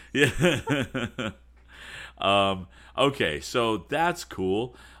fault. Yeah. Okay, so that's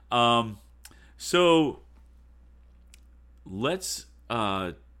cool. So let's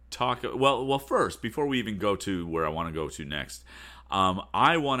talk. Well, first, before we even go to where I want to go to next,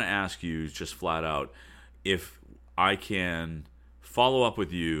 I want to ask you just flat out if I can follow up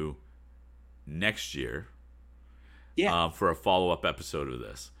with you next year. Yeah. For a follow-up episode of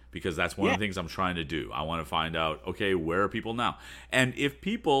this, because that's one of the things I'm trying to do. I want to find out, okay, where are people now? And if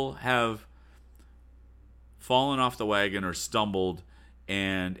people have fallen off the wagon or stumbled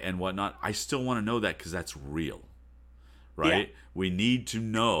and whatnot, I still want to know that, because that's real, right? Yeah. We need to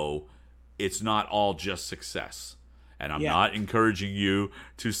know it's not all just success. And I'm not encouraging you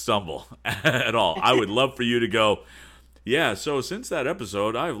to stumble at all. I would love for you to go, yeah, so since that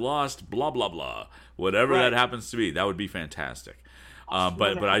episode, I've lost blah, blah, blah. Whatever that happens to be, that would be fantastic.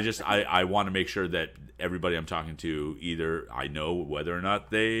 But I want to make sure that everybody I'm talking to, either I know whether or not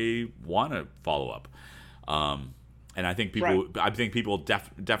they want to follow up. And I think people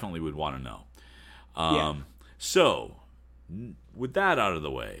definitely would want to know. So with that out of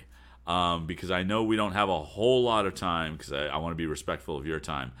the way, because I know we don't have a whole lot of time, because I want to be respectful of your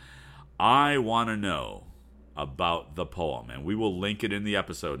time, I want to know about the poem, and we will link it in the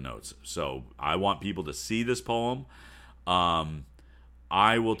episode notes. So I want people to see this poem.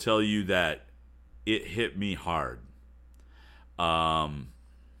 I will tell you that it hit me hard, and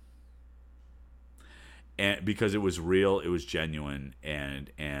because it was real, it was genuine, and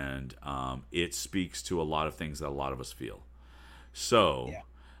it speaks to a lot of things that a lot of us feel. So,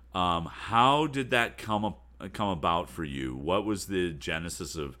 how did that come about for you? What was the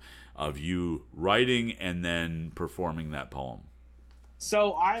genesis of you writing and then performing that poem?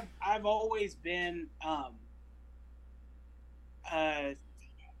 So I've always been I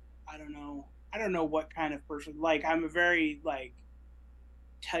don't know what kind of person. Like, I'm a very like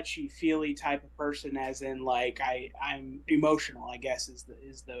touchy feely type of person, as in like I'm emotional, I guess is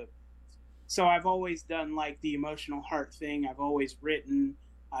the so I've always done like the emotional heart thing. I've always written,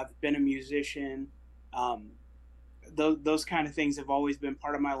 I've been a musician. Those kind of things have always been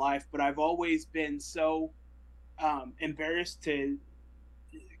part of my life, but I've always been so embarrassed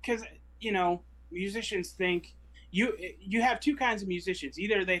because musicians think you have two kinds of musicians.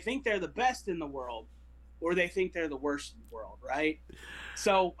 Either they think they're the best in the world, or they think they're the worst in the world, right?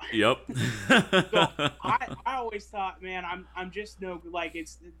 So yep. So I always thought, man, I'm just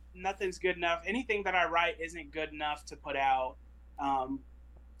nothing's good enough. Anything that I write isn't good enough to put out.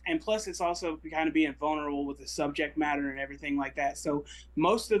 And plus, it's also kind of being vulnerable with the subject matter and everything like that. So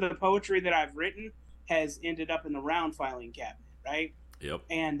most of the poetry that I've written has ended up in the round filing cabinet, right? Yep.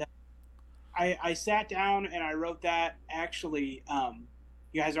 And I sat down and I wrote that. Actually,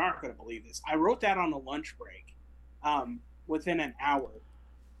 you guys aren't going to believe this. I wrote that on a lunch break, within an hour.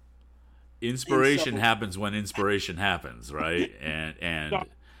 Inspiration happens when inspiration happens, right? And so,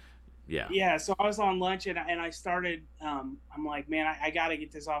 yeah. So I was on lunch and I started. I'm like, man, I got to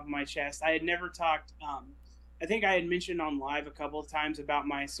get this off my chest. I had never talked. I think I had mentioned on live a couple of times about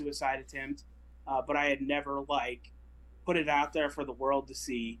my suicide attempt, but I had never put it out there for the world to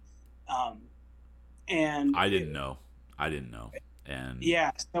see. and I didn't know. I didn't know. And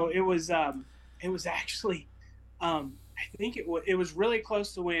yeah, so it was actually, I think it was really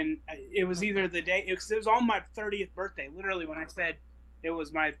close to when it was either the day, it was on my 30th birthday, literally when I said it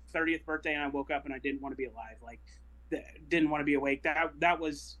was my 30th birthday and I woke up and I didn't want to be alive, like didn't want to be awake. That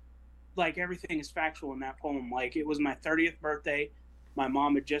was like, everything is factual in that poem. Like, it was my 30th birthday. My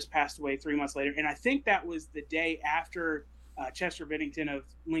mom had just passed away 3 months later, and I think that was the day after Chester Bennington of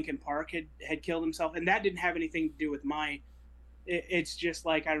Lincoln Park had killed himself, and that didn't have anything to do with it's just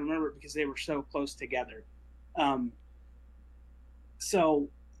like, I remember it because they were so close together. So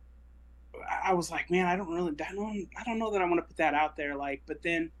I was like, man, I don't know that I want to put that out there. Like, but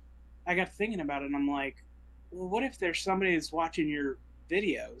then I got thinking about it, and I'm like, well, what if there's somebody that's watching your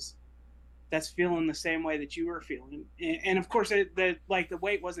videos that's feeling the same way that you were feeling? And of course, the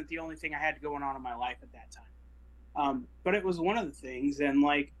weight wasn't the only thing I had going on in my life at that time, but it was one of the things. And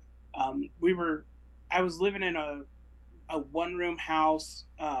like, I was living in a one-room house,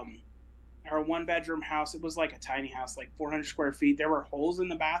 or a one-bedroom house. It was like a tiny house, like 400 square feet. There were holes in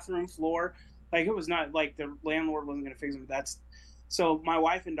the bathroom floor. Like, it was not like the landlord wasn't going to fix them. So my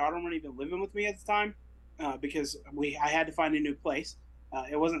wife and daughter weren't even living with me at the time, because I had to find a new place.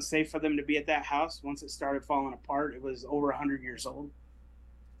 It wasn't safe for them to be at that house. Once it started falling apart, it was over 100 years old.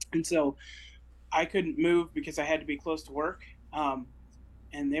 And so I couldn't move because I had to be close to work.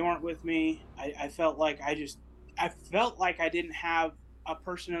 And they weren't with me. I felt like I didn't have a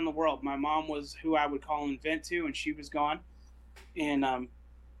person in the world. My mom was who I would call and vent to, and she was gone. And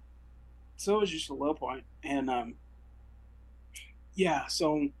so it was just a low point. And yeah,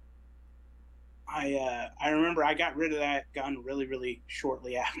 so I remember I got rid of that gun really, really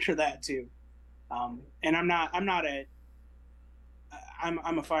shortly after that too. And I'm a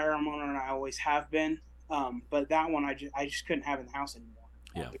firearm owner, and I always have been. But that one I just couldn't have in the house anymore.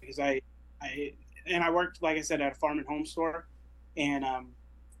 Yeah. Because I worked, like I said, at a farm and home store, and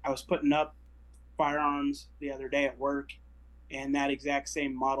I was putting up firearms the other day at work, and that exact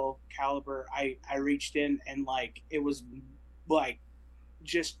same model caliber, I reached in, and like, it was like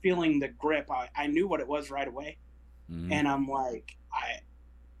just feeling the grip. I knew what it was right away. Mm-hmm. And I'm like,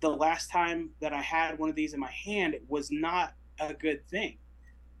 the last time that I had one of these in my hand, it was not a good thing.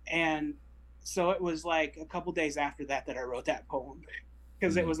 And so it was like a couple days after that I wrote that poem,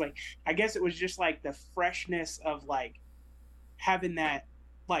 because it was like, I guess it was just like the freshness of like having that,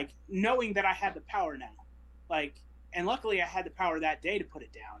 like knowing that I had the power now, like, and luckily I had the power that day to put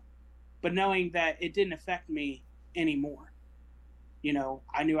it down, but knowing that it didn't affect me anymore. You know,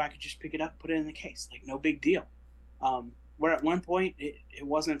 I knew I could just pick it up, put it in the case, like no big deal. Where at one point it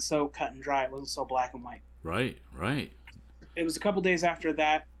wasn't so cut and dry. It wasn't so black and white. Right. It was a couple days after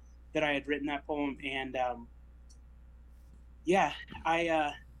that I had written that poem, and yeah,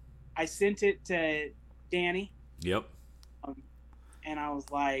 I sent it to Danny. Yep. And I was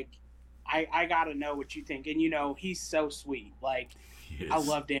like, I gotta know what you think. And you know, he's so sweet. Like, I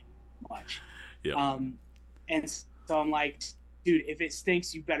love Danny so much. Yep. And so I'm like, dude, if it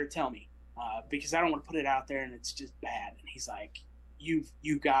stinks, you better tell me, because I don't want to put it out there and it's just bad. And he's like, you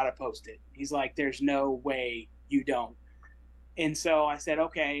gotta post it. He's like, there's no way you don't. And so I said,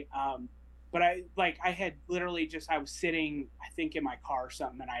 okay. But I had literally I was sitting, I think in my car or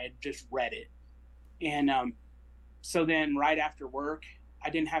something, and I had just read it. And so then right after work, I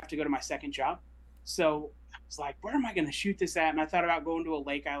didn't have to go to my second job. So I was like, where am I going to shoot this at? And I thought about going to a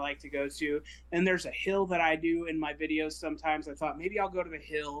lake I like to go to. And there's a hill that I do in my videos sometimes. I thought maybe I'll go to the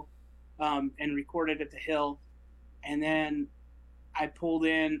hill and record it at the hill. And then I pulled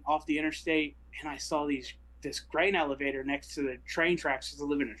in off the interstate, and I saw this grain elevator next to the train tracks, because I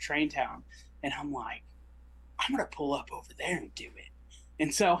live in a train town. And I'm like, I'm going to pull up over there and do it.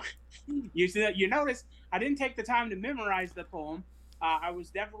 And so you notice I didn't take the time to memorize the poem. I was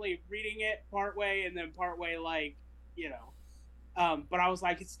definitely reading it partway, and then partway, like, you know, but I was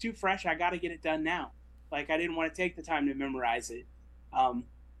like, it's too fresh. I got to get it done now. Like, I didn't want to take the time to memorize it. And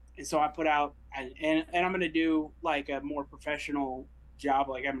so I put out, and I'm going to do like a more professional job.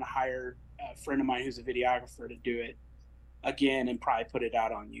 Like, I'm going to hire a friend of mine who's a videographer to do it again, and probably put it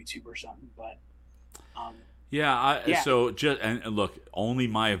out on YouTube or something. But, so just, and look, only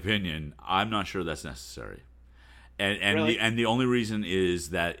my opinion, I'm not sure that's necessary. And really? the only reason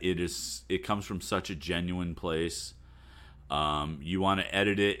is that it comes from such a genuine place. You want to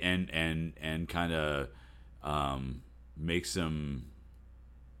edit it and kind of make some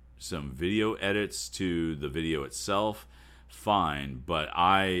video edits to the video itself, fine. But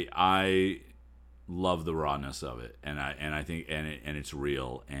I love the rawness of it, and I think and it's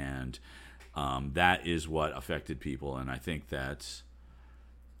real, and that is what affected people. And I think that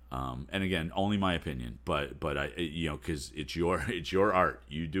And again, only my opinion, but I, because it's your art.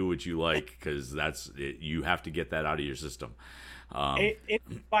 You do what you like, because that's it, you have to get that out of your system.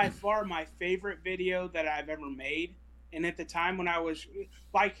 It's by far my favorite video that I've ever made. And at the time when I was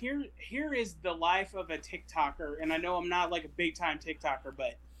like, here is the life of a TikToker. And I know I'm not like a big time TikToker,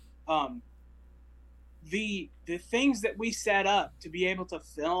 but the things that we set up to be able to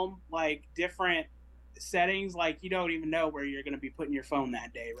film like different settings, like you don't even know where you're going to be putting your phone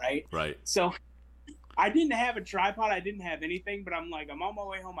that day, right? Right. So I didn't have a tripod, I didn't have anything, but I'm like, I'm on my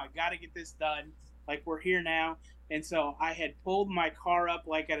way home, I got to get this done. Like, we're here now. And so I had pulled my car up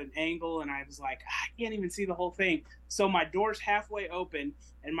like at an angle, and I was like, I can't even see the whole thing. So my door's halfway open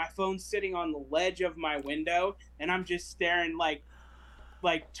and my phone's sitting on the ledge of my window, and I'm just staring like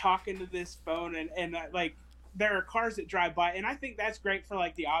talking to this phone, and like there are cars that drive by, and I think that's great for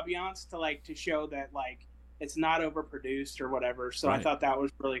like the ambiance to show that like it's not overproduced or whatever. So right. I thought that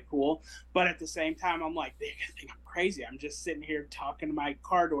was really cool. But at the same time, I'm like, they think I'm crazy. I'm just sitting here talking to my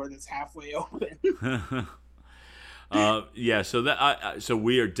car door that's halfway open. Yeah. So that so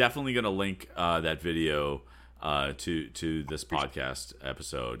we are definitely going to link that video to this podcast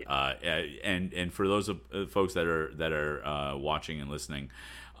episode. And for those folks that are watching and listening,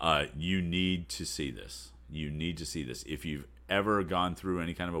 you need to see this. You need to see this if you've ever gone through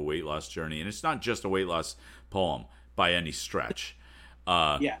any kind of a weight loss journey, and it's not just a weight loss poem by any stretch.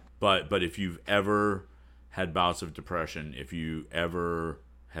 Yeah. But if you've ever had bouts of depression, if you ever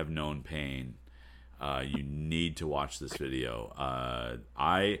have known pain, you need to watch this video.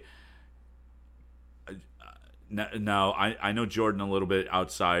 Now I know Jordan a little bit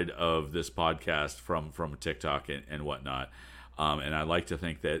outside of this podcast from TikTok and whatnot. And I like to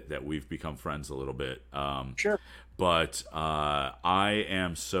think that we've become friends a little bit. Sure. But I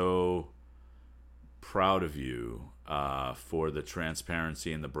am so proud of you for the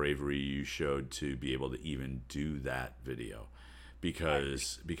transparency and the bravery you showed to be able to even do that video,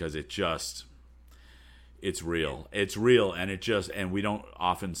 because it's real. It's real, and we don't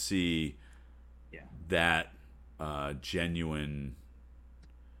often see that genuine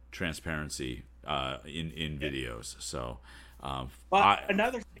transparency in videos. So.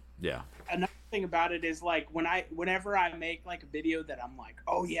 Another thing about it is like whenever I make like a video that I'm like,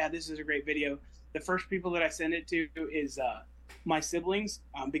 oh yeah, this is a great video, the first people that I send it to is my siblings,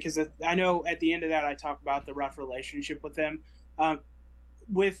 because I know at the end of that I talk about the rough relationship with them.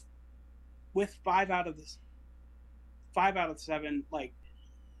 With 5 out of the 7, like,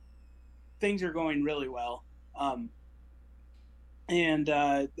 things are going really well, and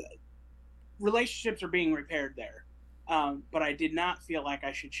relationships are being repaired there. But I did not feel like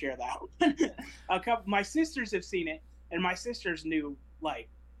I should share that one. My sisters have seen it, and my sisters knew like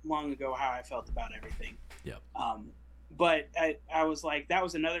long ago how I felt about everything. Yeah. But I was like, that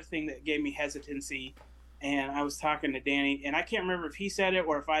was another thing that gave me hesitancy. And I was talking to Danny, and I can't remember if he said it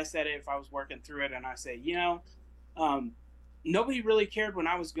or if I said it, if I was working through it. And I said, nobody really cared when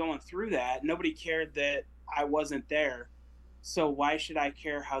I was going through that. Nobody cared that I wasn't there. So why should I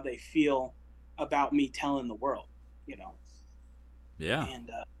care how they feel about me telling the world? Yeah. And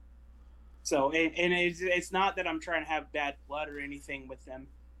so it's not that I'm trying to have bad blood or anything with them.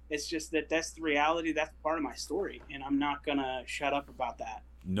 It's just that that's the reality. That's part of my story, and I'm not gonna shut up about that.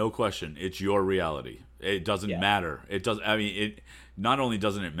 No question, it's your reality. It doesn't matter. It does. I mean, it not only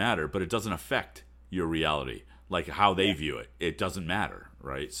doesn't it matter, but it doesn't affect your reality, like how they view it. It doesn't matter,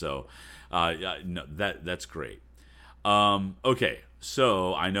 right? So, no, that's great. Okay.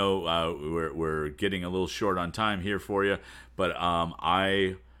 So I know we're getting a little short on time here for you, but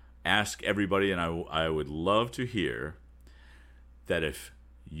I ask everybody, and I would love to hear that if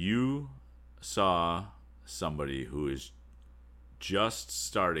you saw somebody who is just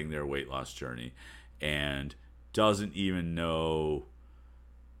starting their weight loss journey and doesn't even know,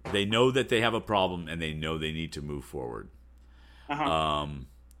 they know that they have a problem and they know they need to move forward,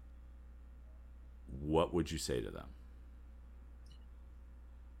 what would you say to them?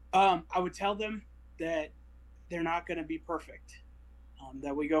 I would tell them that they're not going to be perfect,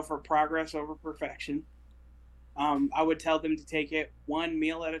 that we go for progress over perfection. I would tell them to take it one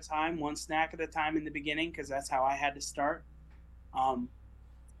meal at a time, one snack at a time in the beginning, because that's how I had to start.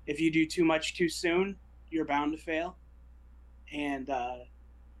 If you do too much too soon, you're bound to fail. And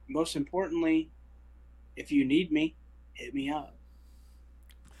most importantly, if you need me, hit me up,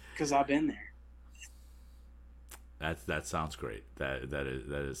 because I've been there. That sounds great.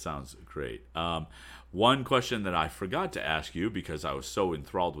 That sounds great. One question that I forgot to ask you, because I was so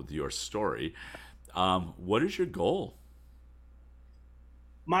enthralled with your story, what is your goal?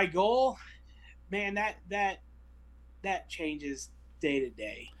 My goal, man, that changes day to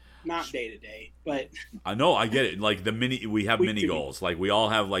day. not day to day, but I know, I get it. Like we have mini do. goals. Like we all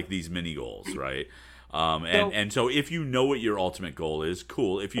have like these mini goals, right? And so if you know what your ultimate goal is,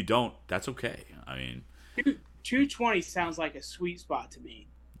 cool. If you don't, that's okay. I mean, 220 sounds like a sweet spot to me.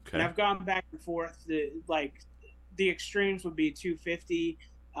 okay. And I've gone back and forth. The extremes would be 250,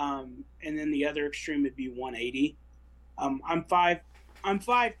 and then the other extreme would be 180. I'm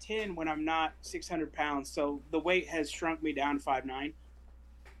 5'10" when I'm not 600 pounds, so the weight has shrunk me down to 5'9".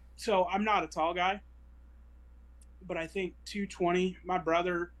 So I'm not a tall guy, but I think 220. My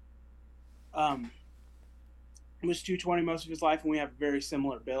brother was 220 most of his life, and we have a very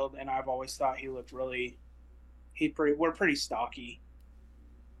similar build. And I've always thought he looked really. We're pretty stocky.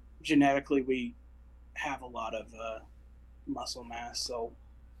 Genetically, we have a lot of muscle mass, so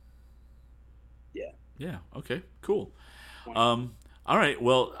yeah. Yeah. Okay. Cool. All right.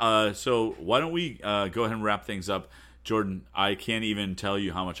 Well, so why don't we go ahead and wrap things up? Jordan, I can't even tell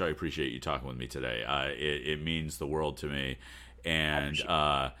you how much I appreciate you talking with me today. It means the world to me. And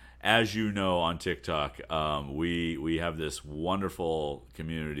as you know, on TikTok, we have this wonderful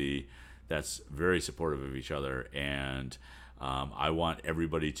community that's very supportive of each other. And I want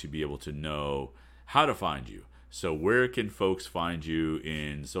everybody to be able to know how to find you. So where can folks find you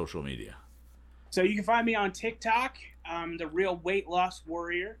in social media? So you can find me on TikTok, The Real Weight Loss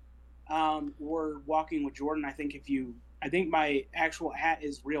Warrior, or Walking with Jordan. I think my actual @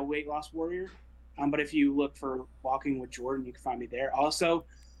 is Real Weight Loss Warrior. But if you look for Walking with Jordan, you can find me there. Also,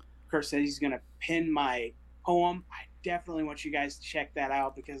 Kurt says he's going to pin my poem. I definitely want you guys to check that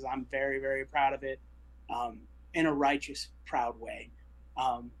out because I'm very, very proud of it, in a righteous, proud way.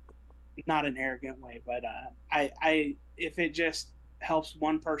 Not an arrogant way, but I if it just helps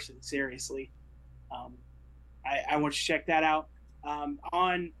one person, seriously, I want you to check that out.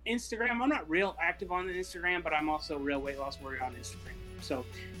 On Instagram, I'm not real active on the Instagram, but I'm also Real Weight Loss Warrior on Instagram, so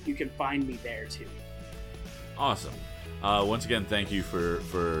you can find me there too. Awesome. Once again, thank you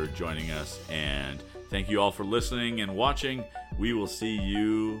for joining us, and thank you all for listening and watching. We will see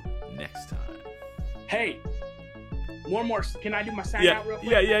you next time. Hey, one more. Can I do my sign out real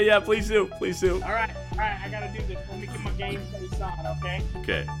quick? Yeah. Please do. All right. I gotta do this. Let me get my game face on, okay?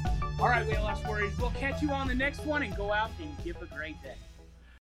 Okay. All right, Weight Loss Warriors. We'll catch you on the next one, and go out and give a great day.